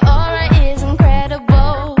say your aura is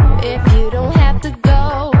incredible. If you don't have to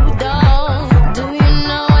go, don't. Do you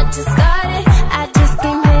know what you started? I just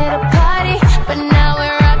came here to party, but now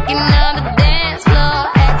we're rocking on the dance floor,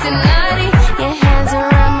 acting naughty. Your hands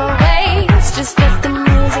around my waist, just let the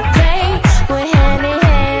music play. We're hand in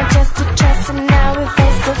hand, just to trust, and now we're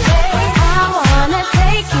face to face. I wanna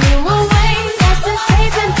take you away, let's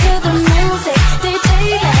escape into the music. DJ,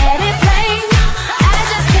 let it play. I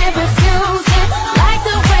just can't refuse it, like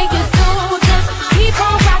the way you do. Just keep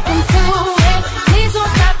on rocking to it. Please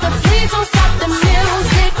don't stop the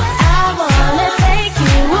music. I wanna take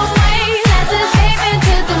you away, let's escape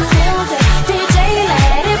into the music. DJ,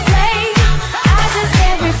 let it play. I just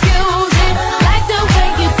can't refuse it, like the way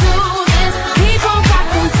you do this. Keep on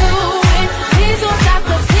rocking to it. Please don't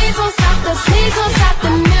stop the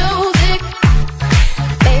music.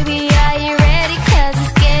 Baby, are you ready? 'Cause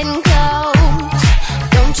it's getting close.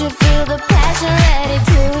 Don't you feel the passion ready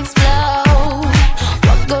to explode?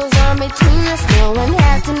 What goes on between us, no one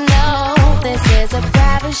has to know. This is a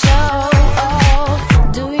private show. Oh,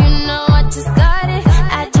 do you know what you started?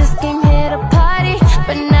 I just came here to party,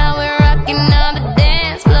 but now we're rocking on the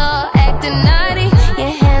dance floor, acting naughty.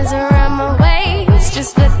 Your hands around my waist,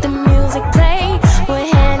 just let the music play. We're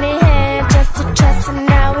hand in hand, just to trust, and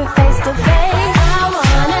now we're face to face. I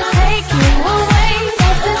wanna take you away,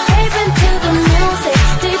 let's escape into the music.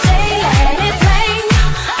 DJ, let it play.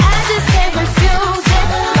 I just can't refuse it,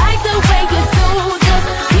 like the way you do. Just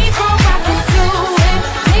keep on rocking to it.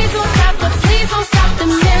 Please don't stop the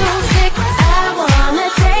music. I wanna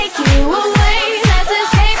take you away, let's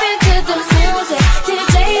escape into the music.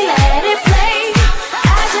 DJ, let it play.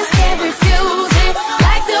 I just can't refuse it,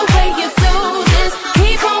 like the way you do this.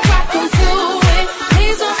 Keep on rocking to it.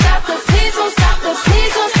 Please don't stop the music.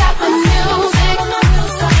 Please don't stop the music.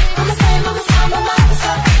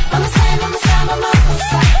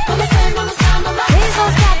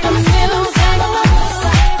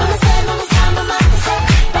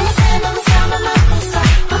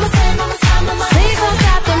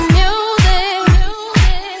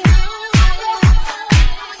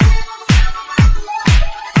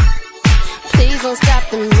 Please don't stop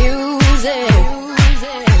the music.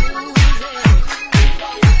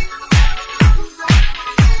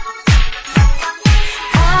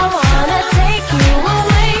 I wanna take you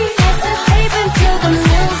away, let's escape into the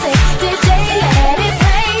music. DJ, let it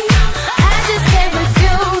play. I just can't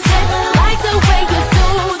refuse it, like the way you do.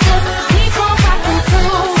 Just keep on rocking to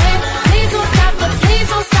it. Please don't stop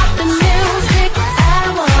the music. I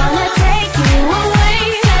wanna take you away,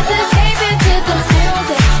 let's escape into the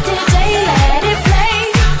music. DJ, let it play.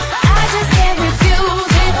 I just can't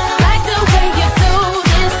refuse it, like the way you do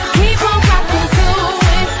this. Keep on rocking to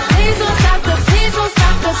it. Please don't stop the music.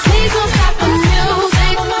 Please don't stop the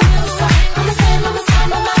music.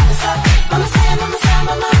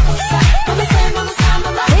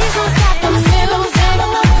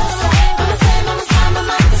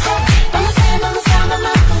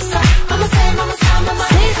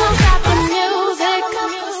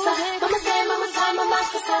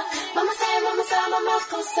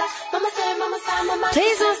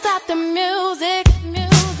 Please don't stop the music. Please don't stop the music.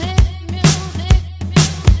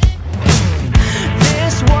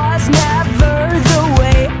 This was never the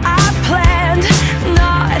way I planned.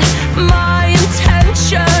 Not my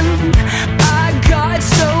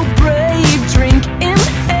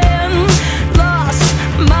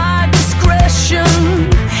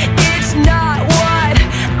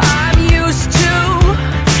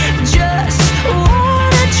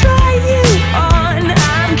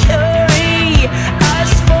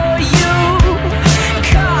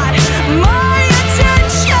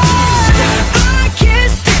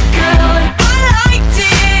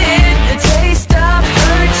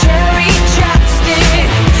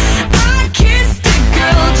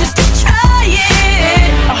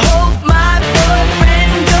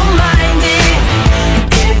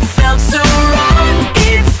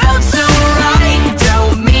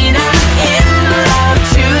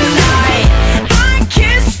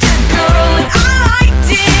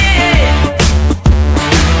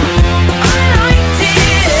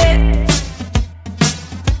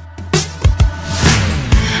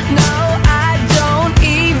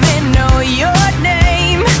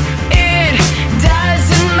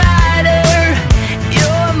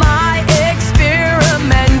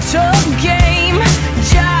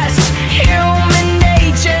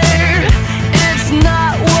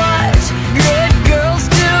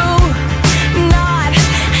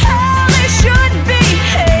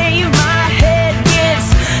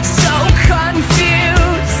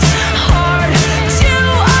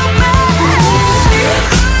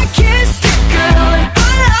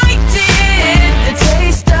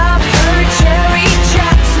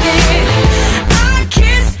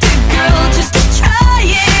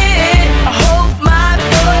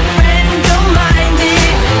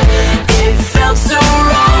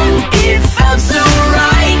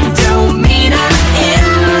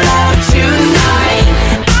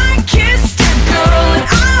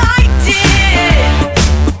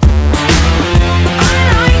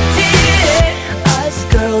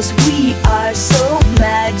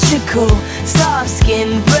Soft skin,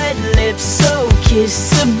 red lips, so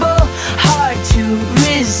kissable. Hard to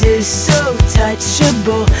resist, so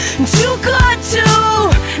touchable. Too good to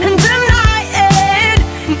deny it.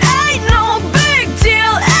 Ain't no big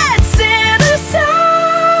deal, it's innocent.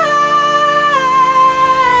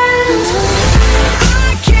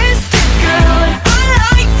 I kissed a girl and I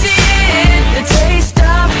liked it. The taste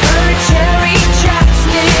of her cherry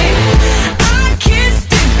chapstick. I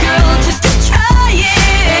kissed a girl just to try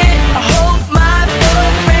it. I hope my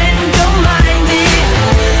boyfriend don't mind it.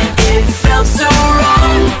 It felt so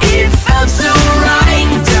wrong, it felt so right.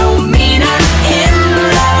 Don't mean I'm in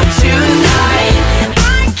love tonight.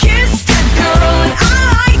 I kissed a girl and I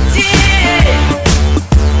liked it.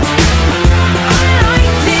 I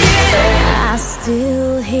liked it. I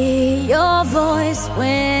still hear your voice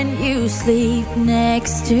when you sleep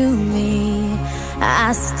next to me.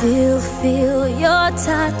 I still feel your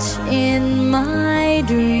touch in my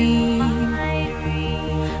dream.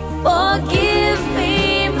 Forgive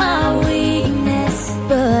me my weakness,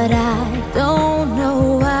 but I don't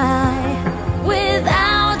know why.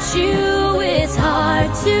 Without you, it's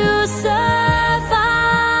hard to survive.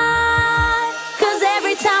 'Cause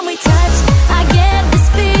every time we touch, I get this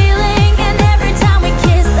feeling, and every time we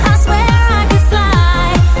kiss, I swear I could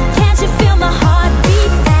fly. Can't you feel my heart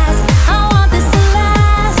beat fast? I want this to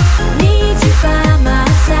last. Need you by my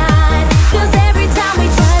side. 'Cause every time we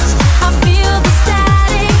touch, I feel the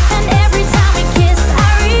static, and every time we kiss, I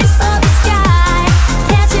reach for the sky.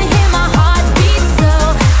 Can't you hear my heart beat? So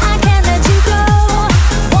I can't let you go.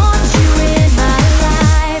 Want you in my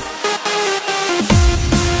life.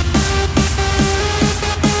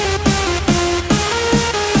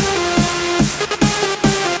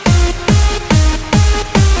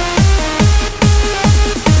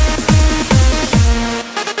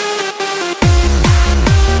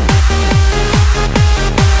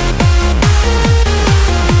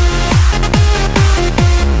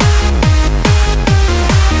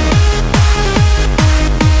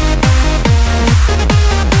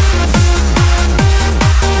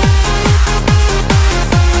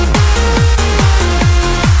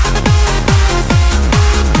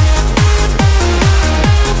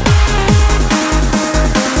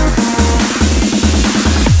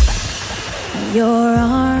 Your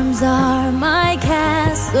arms are my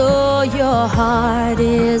castle, your heart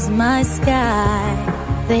is my sky.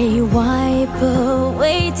 They wipe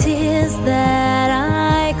away tears that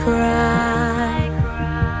I cry.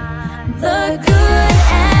 The good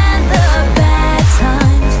and the bad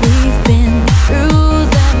times, we've been through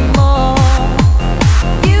them all.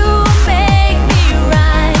 You make me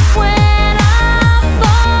rise when I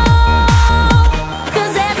fall.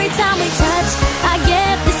 'Cause every time we touch, I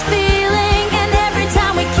get this feeling, and every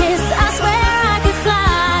time we kiss, I swear I could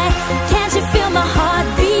fly. Can't you feel my heart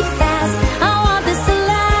beat fast? I want this to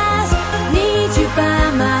last. Need you by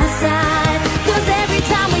my side. 'Cause every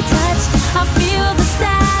time we touch, I feel the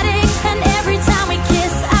static, and every time we kiss,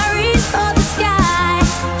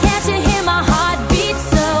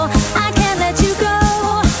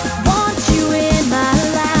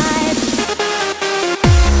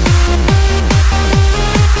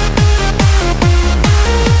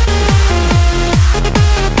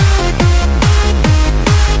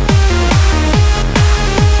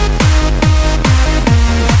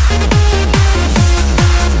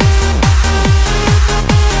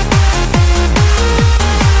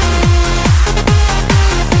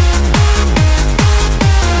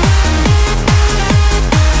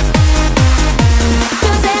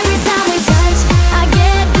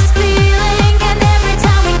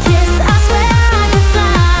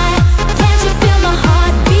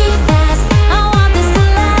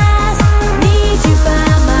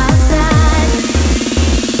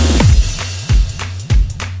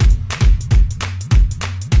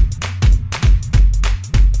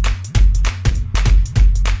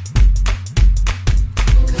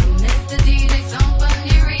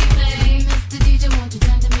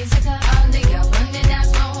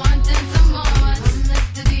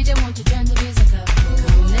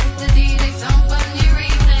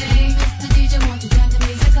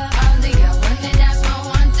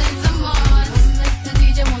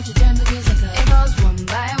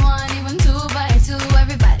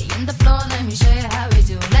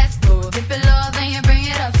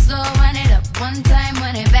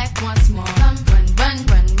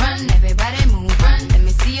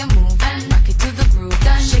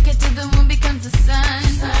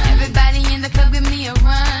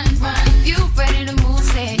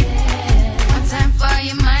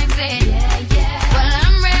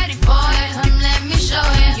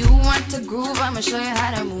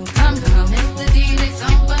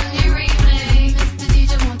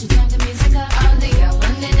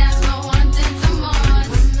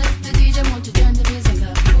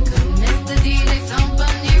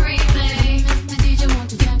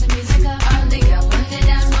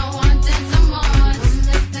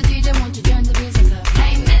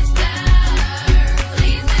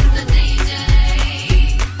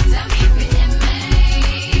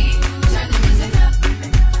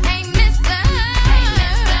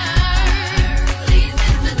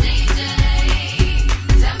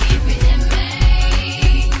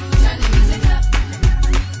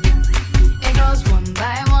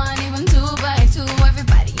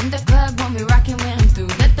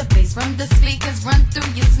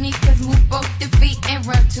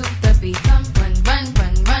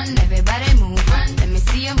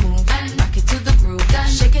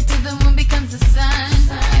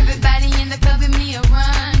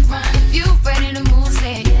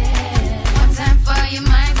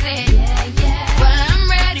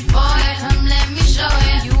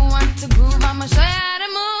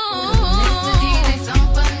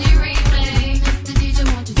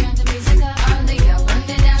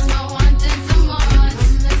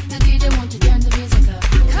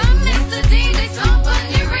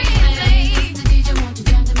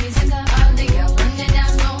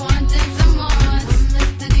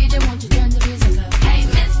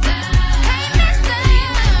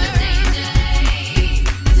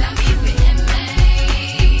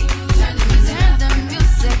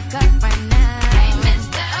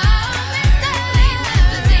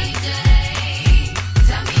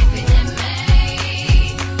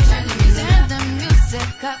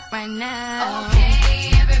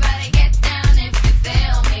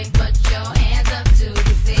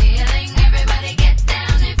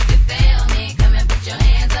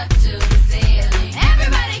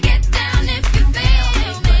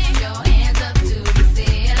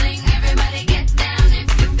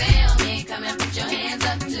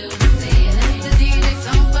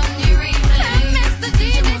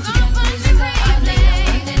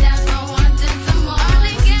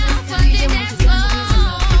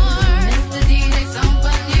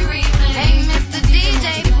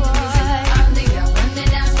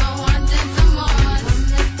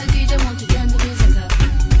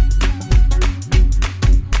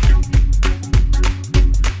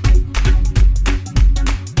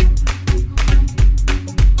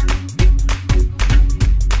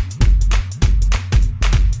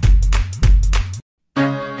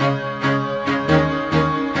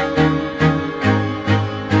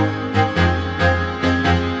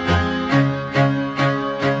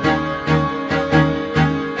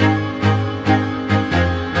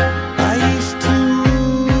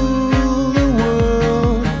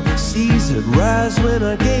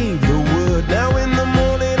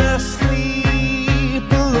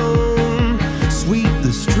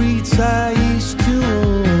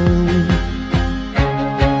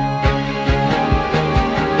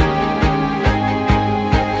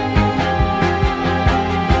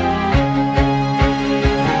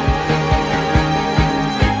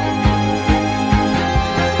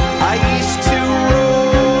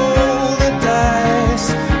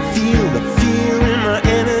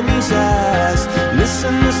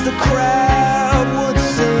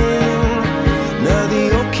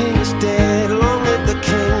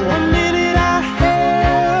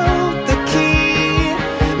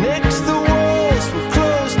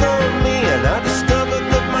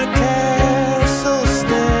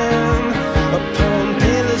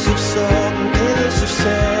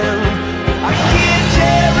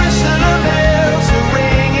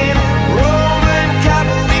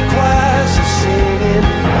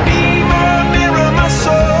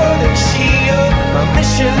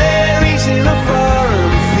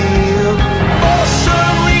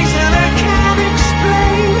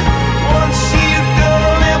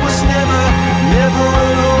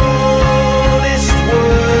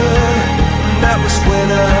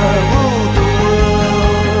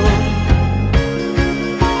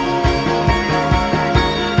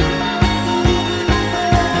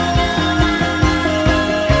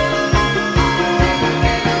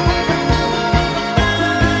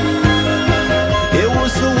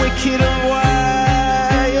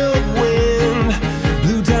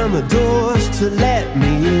 to let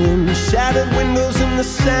me in. Shattered windows and the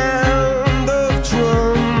sound of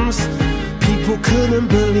drums. People couldn't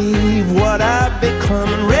believe what I'd become.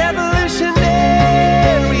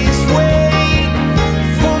 Revolutionaries wait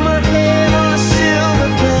for my head on a silver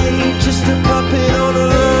plate, just a puppet on a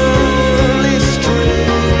lonely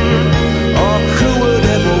string. Oh, who would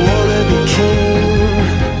ever wanna be king?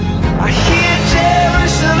 I hear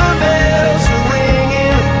Jerusalem bells are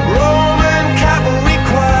ringing, Roman cavalry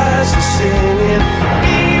choirs are singing.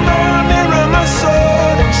 Be my mirror, my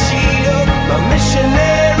sword and shield, my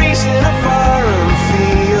missionaries in a foreign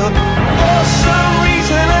field. For some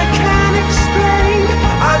reason I can't explain,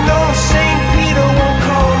 I know St. Peter won't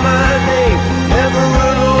call my name. Never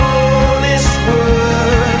an honest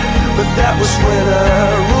word, but that was when I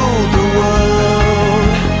ruled the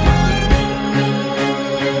world.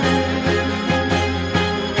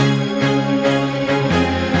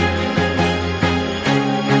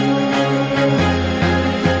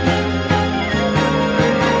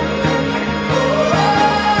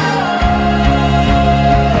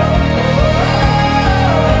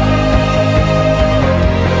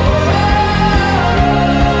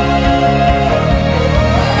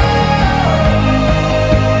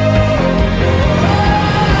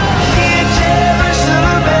 Hear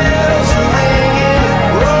Jerusalem bells are ringing,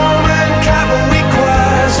 Roman cavalry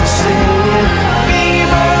choirs are singing. Be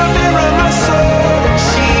my mirror, my sword and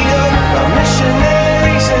shield, my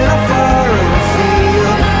missionaries in a foreign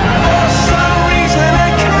field. For some reason I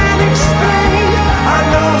can't explain, I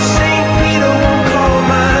know St. Peter won't call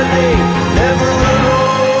my name. Never an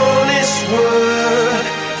honest word,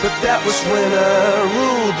 but that was when I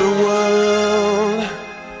ruled the world.